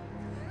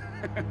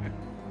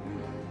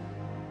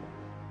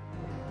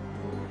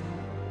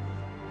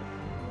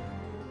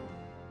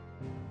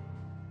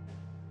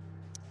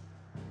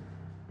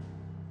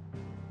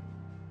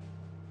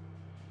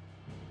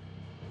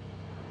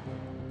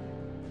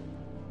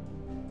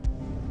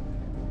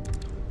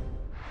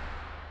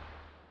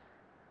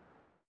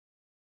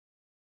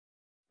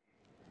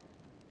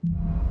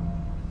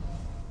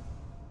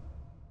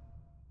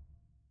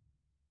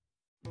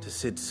 To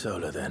Sid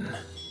Solar, then.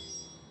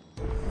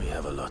 We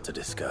have a lot to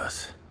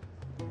discuss.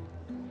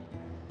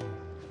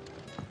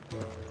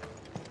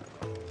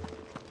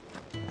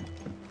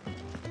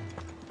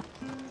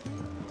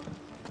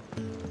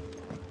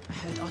 I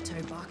heard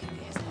Otto barking at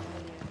his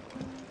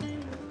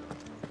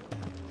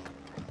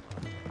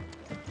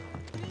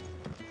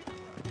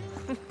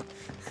earlier.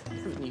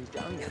 Never knew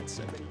Dung had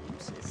so many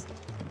uses.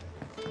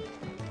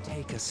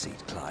 Take a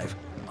seat, Clive.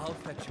 I'll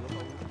fetch you a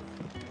bowl.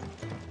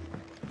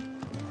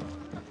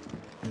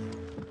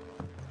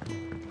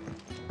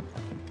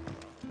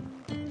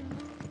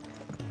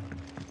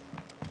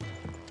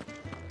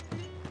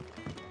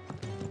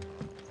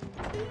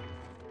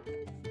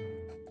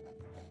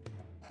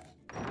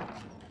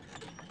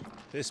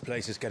 This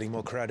place is getting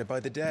more crowded by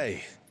the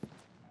day.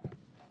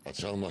 I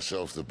tell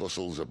myself the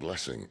bustle's a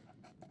blessing.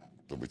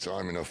 There'll be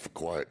time enough for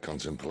quiet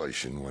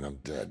contemplation when I'm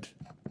dead.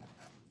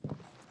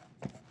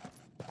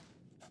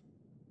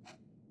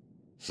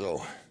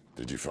 So,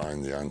 did you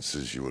find the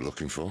answers you were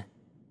looking for?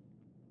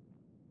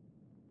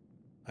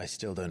 I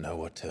still don't know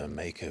what to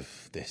make of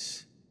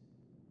this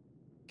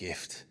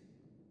gift,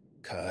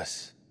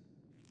 curse,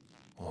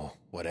 or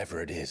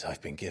whatever it is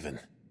I've been given.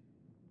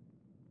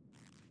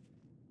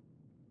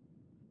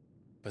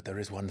 But there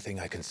is one thing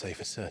I can say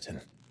for certain.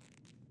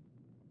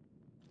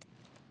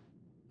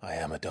 I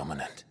am a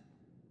dominant,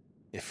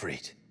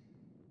 Ifrit.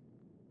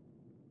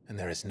 And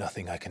there is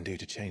nothing I can do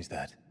to change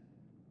that.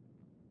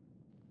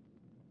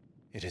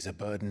 It is a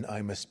burden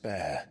I must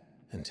bear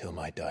until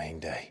my dying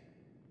day.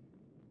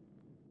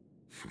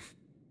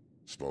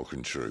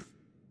 Spoken true.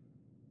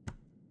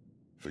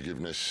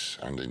 Forgiveness,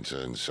 and in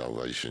turn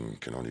salvation,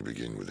 can only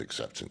begin with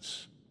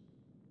acceptance.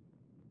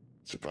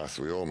 It's a path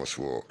we all must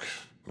walk,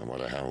 no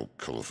matter how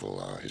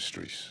colourful our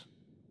histories.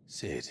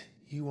 Sid,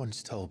 you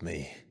once told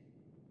me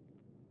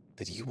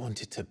that you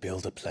wanted to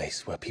build a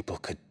place where people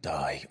could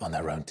die on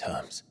their own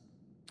terms.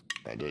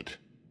 I did.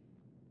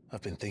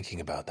 I've been thinking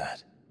about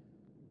that.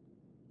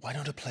 Why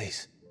not a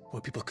place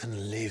where people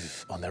can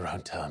live on their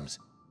own terms?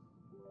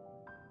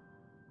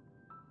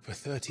 For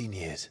 13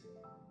 years,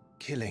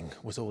 killing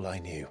was all I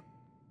knew.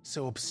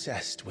 So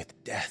obsessed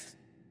with death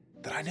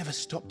that I never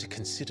stopped to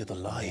consider the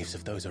lives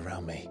of those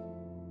around me.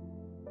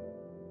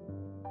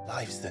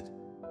 Lives that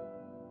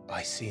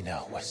I see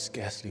now were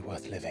scarcely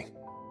worth living.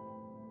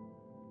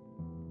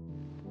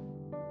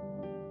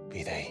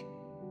 Be they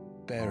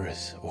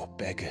bearers or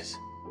beggars,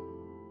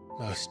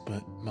 most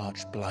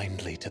march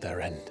blindly to their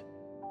end,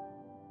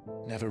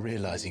 never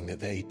realizing that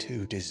they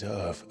too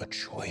deserve a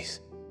choice.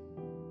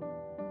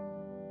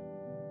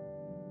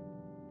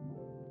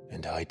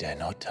 And I dare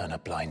not turn a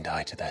blind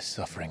eye to their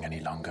suffering any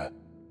longer.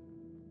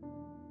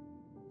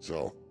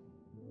 So,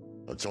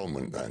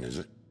 atonement then, is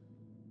it?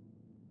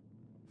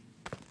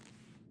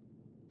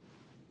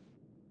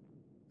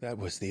 That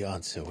was the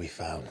answer we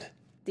found.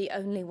 The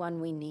only one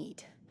we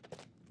need.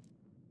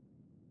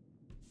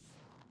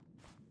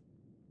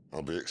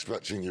 I'll be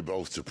expecting you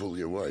both to pull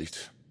your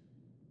weight.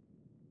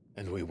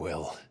 And we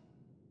will.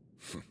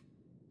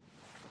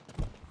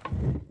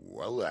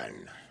 Well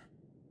then,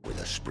 with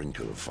a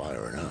sprinkle of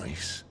fire and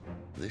ice,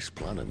 this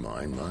plan of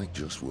mine might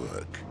just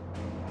work.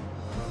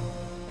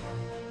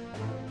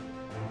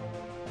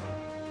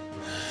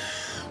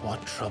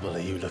 What trouble are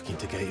you looking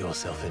to get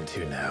yourself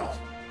into now?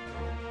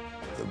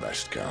 The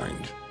best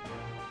kind.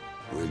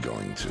 We're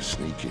going to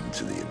sneak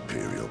into the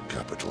Imperial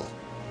capital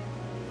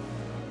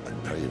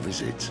and pay a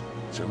visit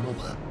to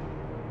Mother.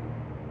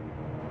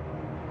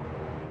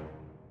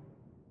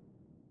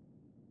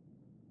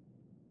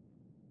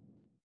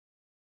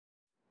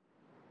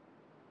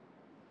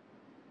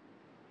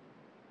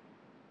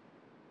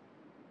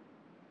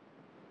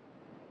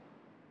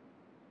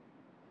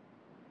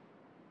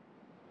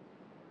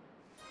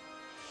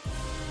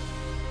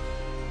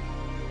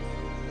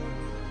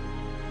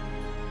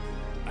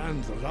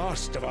 And the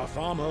last of our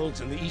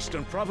farmholds in the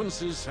eastern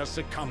provinces has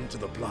succumbed to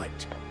the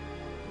blight.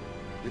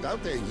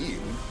 Without their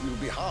yield, you'll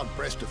be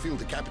hard-pressed to fill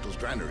the capital's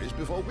granaries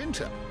before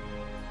winter.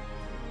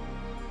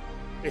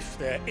 If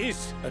there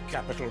is a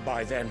capital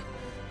by then,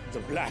 the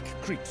black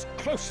creeps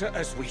closer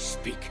as we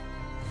speak.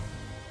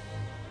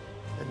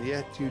 And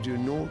yet you do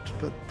naught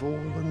but bawl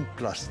and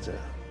bluster.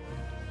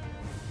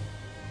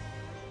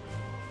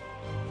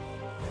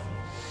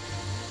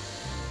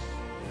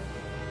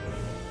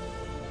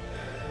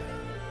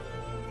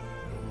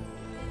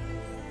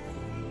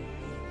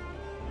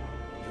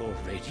 Your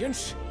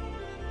Radiance?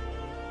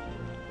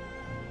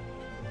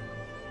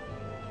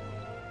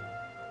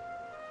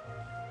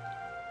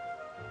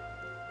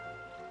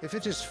 If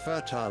it is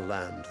fertile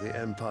land the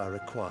Empire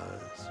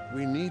requires,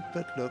 we need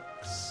but look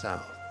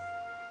south.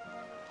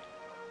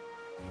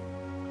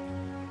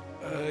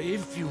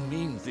 If you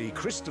mean the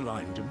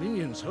crystalline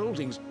Dominion's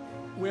holdings,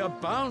 we are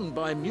bound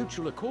by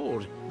mutual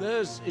accord.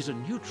 Theirs is a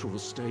neutral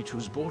state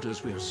whose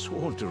borders we are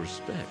sworn to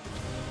respect.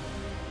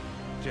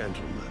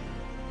 Gentlemen,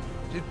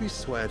 did we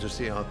swear to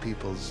see our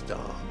people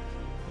starve?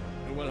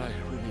 Well, I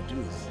really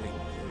do think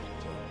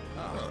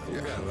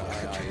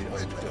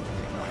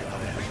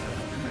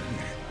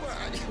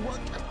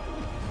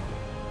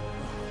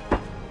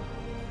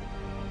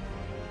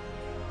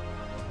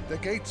The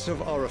gates of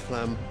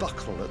Oriflamme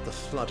buckle at the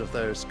flood of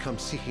those come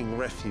seeking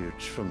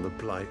refuge from the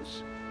blight.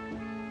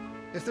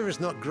 If there is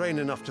not grain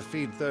enough to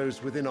feed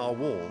those within our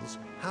walls,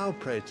 how,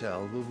 pray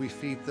tell, will we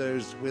feed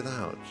those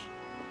without?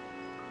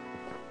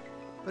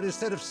 But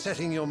instead of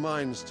setting your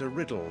minds to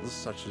riddles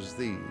such as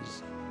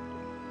these,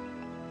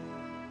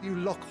 you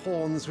lock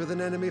horns with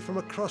an enemy from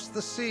across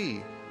the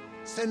sea,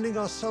 sending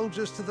our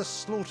soldiers to the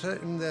slaughter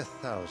in their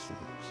thousands.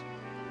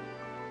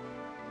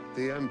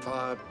 The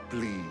Empire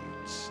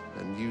bleeds,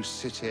 and you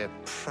sit here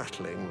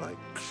prattling like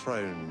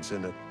crones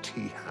in a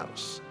tea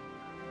house.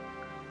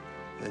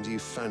 And you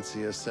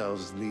fancy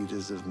yourselves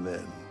leaders of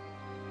men.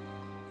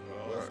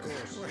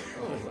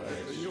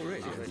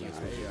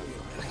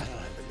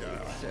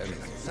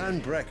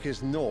 Sandbreck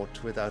is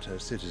naught without her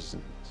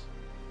citizens.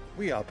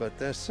 We are but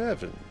their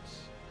servants.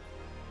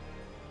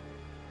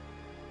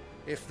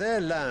 If their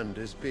land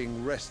is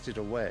being wrested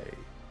away,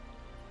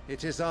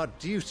 it is our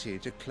duty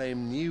to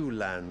claim new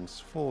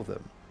lands for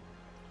them.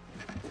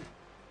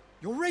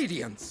 Your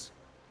Radiance!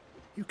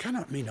 You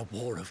cannot mean a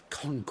war of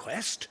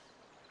conquest.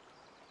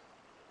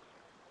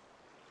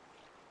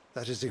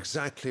 That is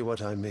exactly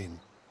what I mean.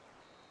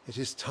 It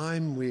is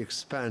time we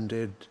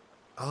expanded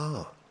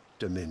our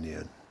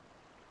dominion.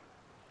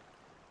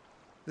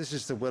 This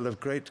is the will of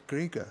great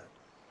Grieger.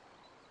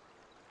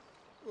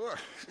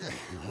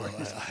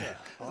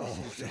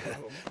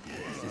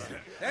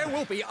 There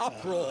will be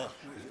uproar.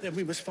 Then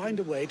we must find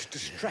a way to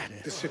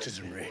distract the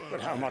citizenry.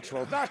 But how much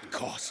will that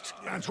cost?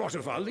 And what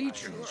of our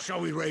legions? Shall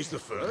we raise the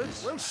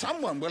furs? Well,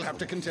 someone will have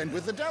to contend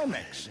with the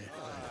Dalmex.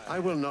 I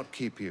will not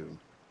keep you.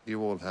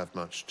 You all have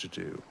much to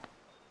do.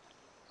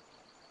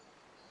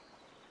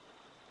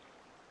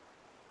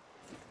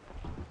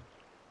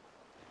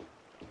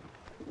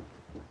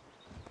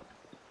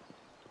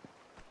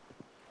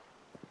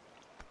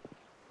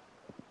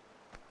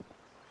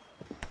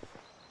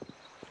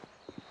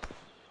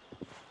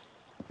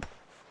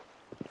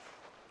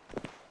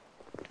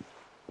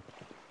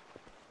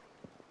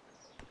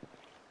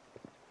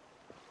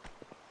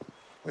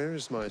 Where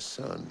is my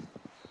son?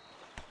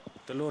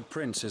 The Lord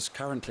Prince is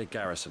currently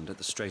garrisoned at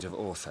the Strait of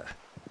Author.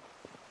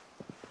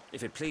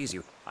 If it please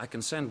you, I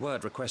can send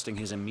word requesting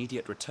his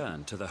immediate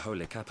return to the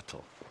Holy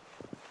Capital.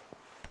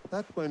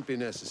 That won't be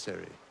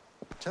necessary.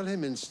 Tell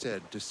him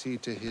instead to see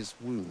to his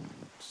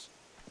wounds.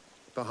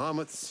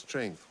 Bahamut's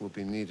strength will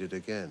be needed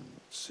again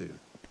soon.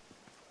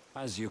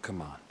 As you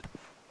command.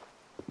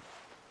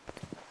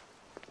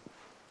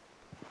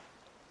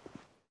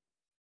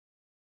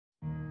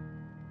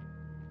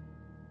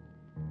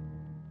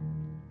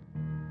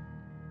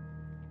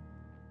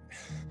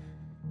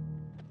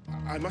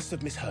 I must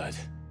have misheard.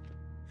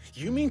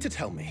 You mean to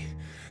tell me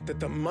that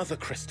the mother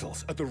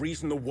crystals are the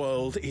reason the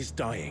world is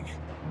dying?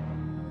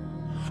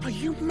 Are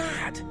you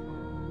mad?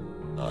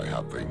 I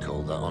have been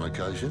called that on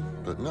occasion,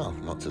 but no,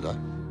 not today.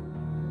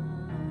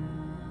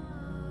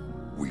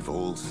 We've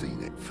all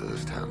seen it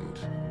firsthand.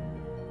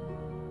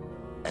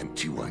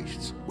 Empty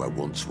wastes where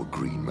once were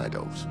green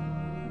meadows.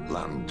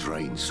 Land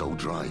drained so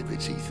dry of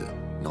its ether,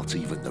 not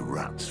even the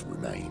rats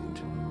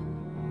remained.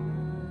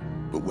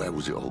 But where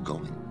was it all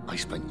going? I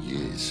spent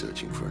years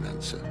searching for an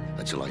answer,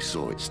 until I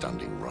saw it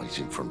standing right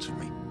in front of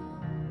me.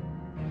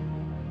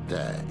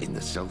 There, in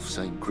the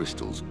self-same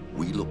crystals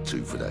we look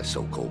to for their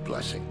so-called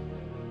blessing.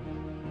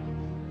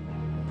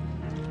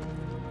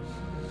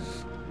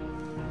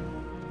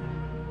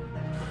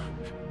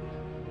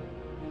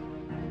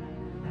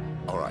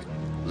 All right,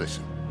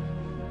 listen.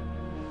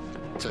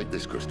 Take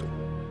this crystal.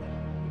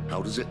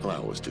 How does it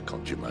allow us to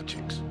conjure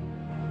magics?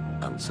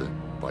 Answer,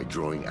 by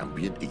drawing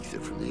ambient ether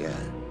from the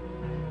air.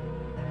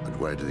 And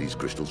where do these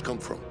crystals come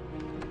from?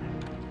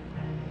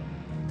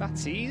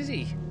 That's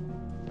easy.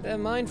 They're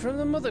mined from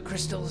the mother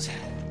crystals.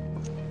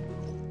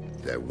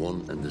 They're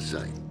one and the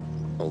same.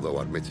 Although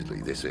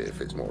admittedly, this here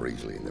fits more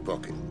easily in the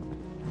pocket.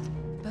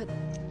 But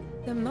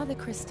the mother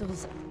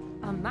crystals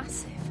are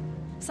massive.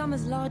 Some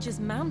as large as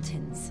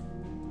mountains.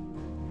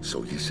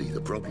 So you see the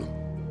problem.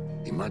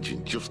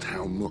 Imagine just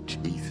how much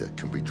ether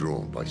can be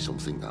drawn by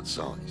something that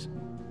size.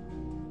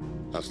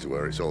 As to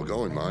where it's all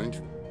going,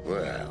 mind,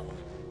 well,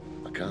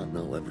 I can't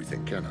know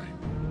everything, can I?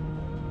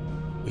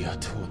 We are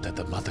taught that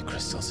the mother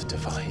crystals are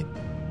divine.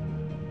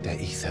 Their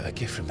ether a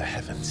gift from the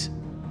heavens.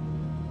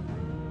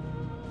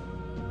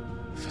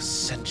 For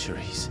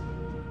centuries,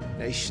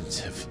 nations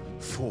have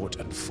fought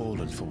and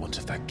fallen for want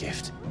of that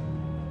gift.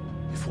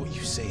 If what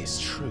you say is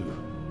true,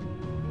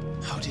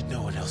 how did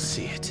no one else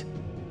see it?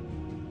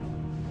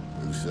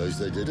 Who says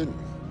they didn't?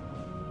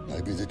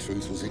 Maybe the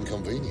truth was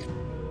inconvenient.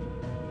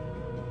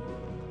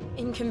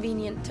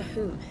 Inconvenient to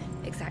whom,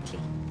 exactly?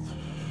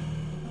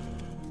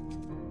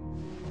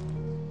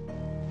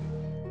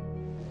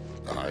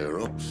 The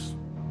higher-ups?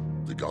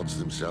 The gods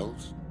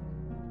themselves?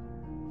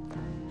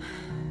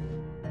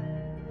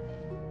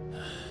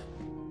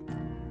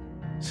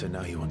 So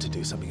now you want to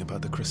do something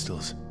about the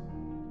crystals?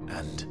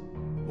 And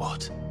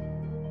what?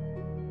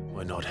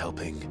 We're not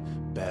helping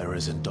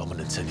bearers and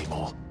dominants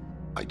anymore.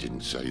 I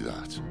didn't say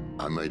that.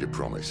 I made a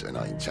promise and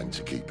I intend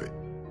to keep it.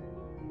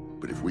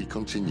 But if we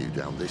continue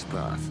down this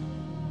path,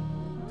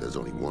 there's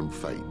only one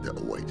fate that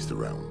awaits the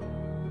realm.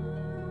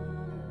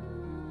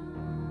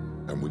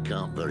 And we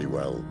can't very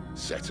well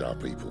set our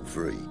people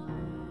free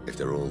if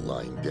they're all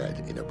lying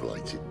dead in a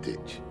blighted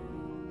ditch.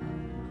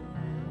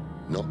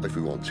 Not if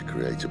we want to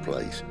create a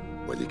place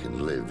where they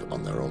can live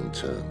on their own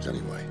terms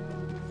anyway.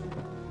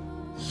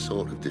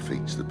 Sort of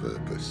defeats the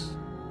purpose.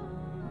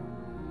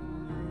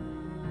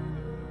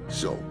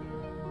 So,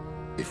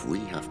 if we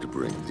have to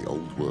bring the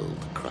old world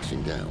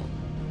crashing down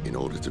in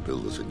order to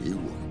build us a new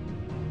one,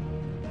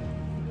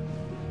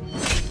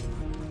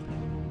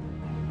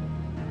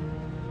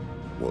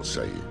 what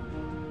say you?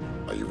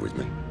 Are you with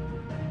me?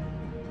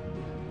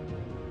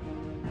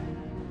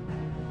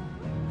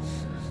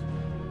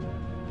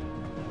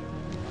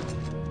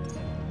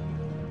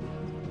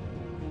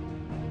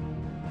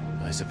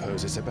 I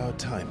suppose it's about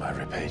time I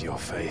repaid your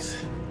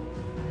faith.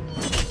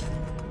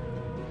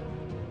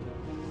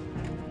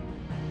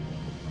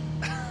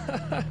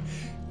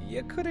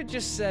 You could have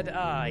just said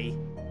aye.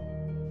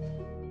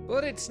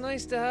 But it's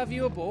nice to have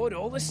you aboard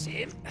all the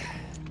same.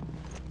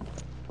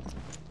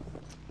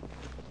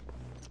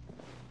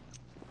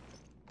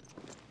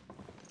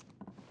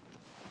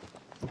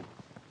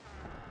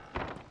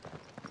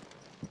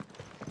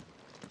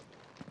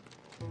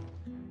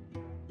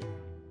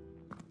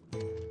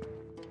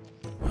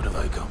 What have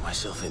I got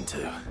myself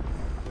into?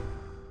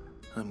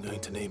 I'm going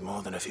to need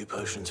more than a few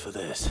potions for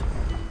this.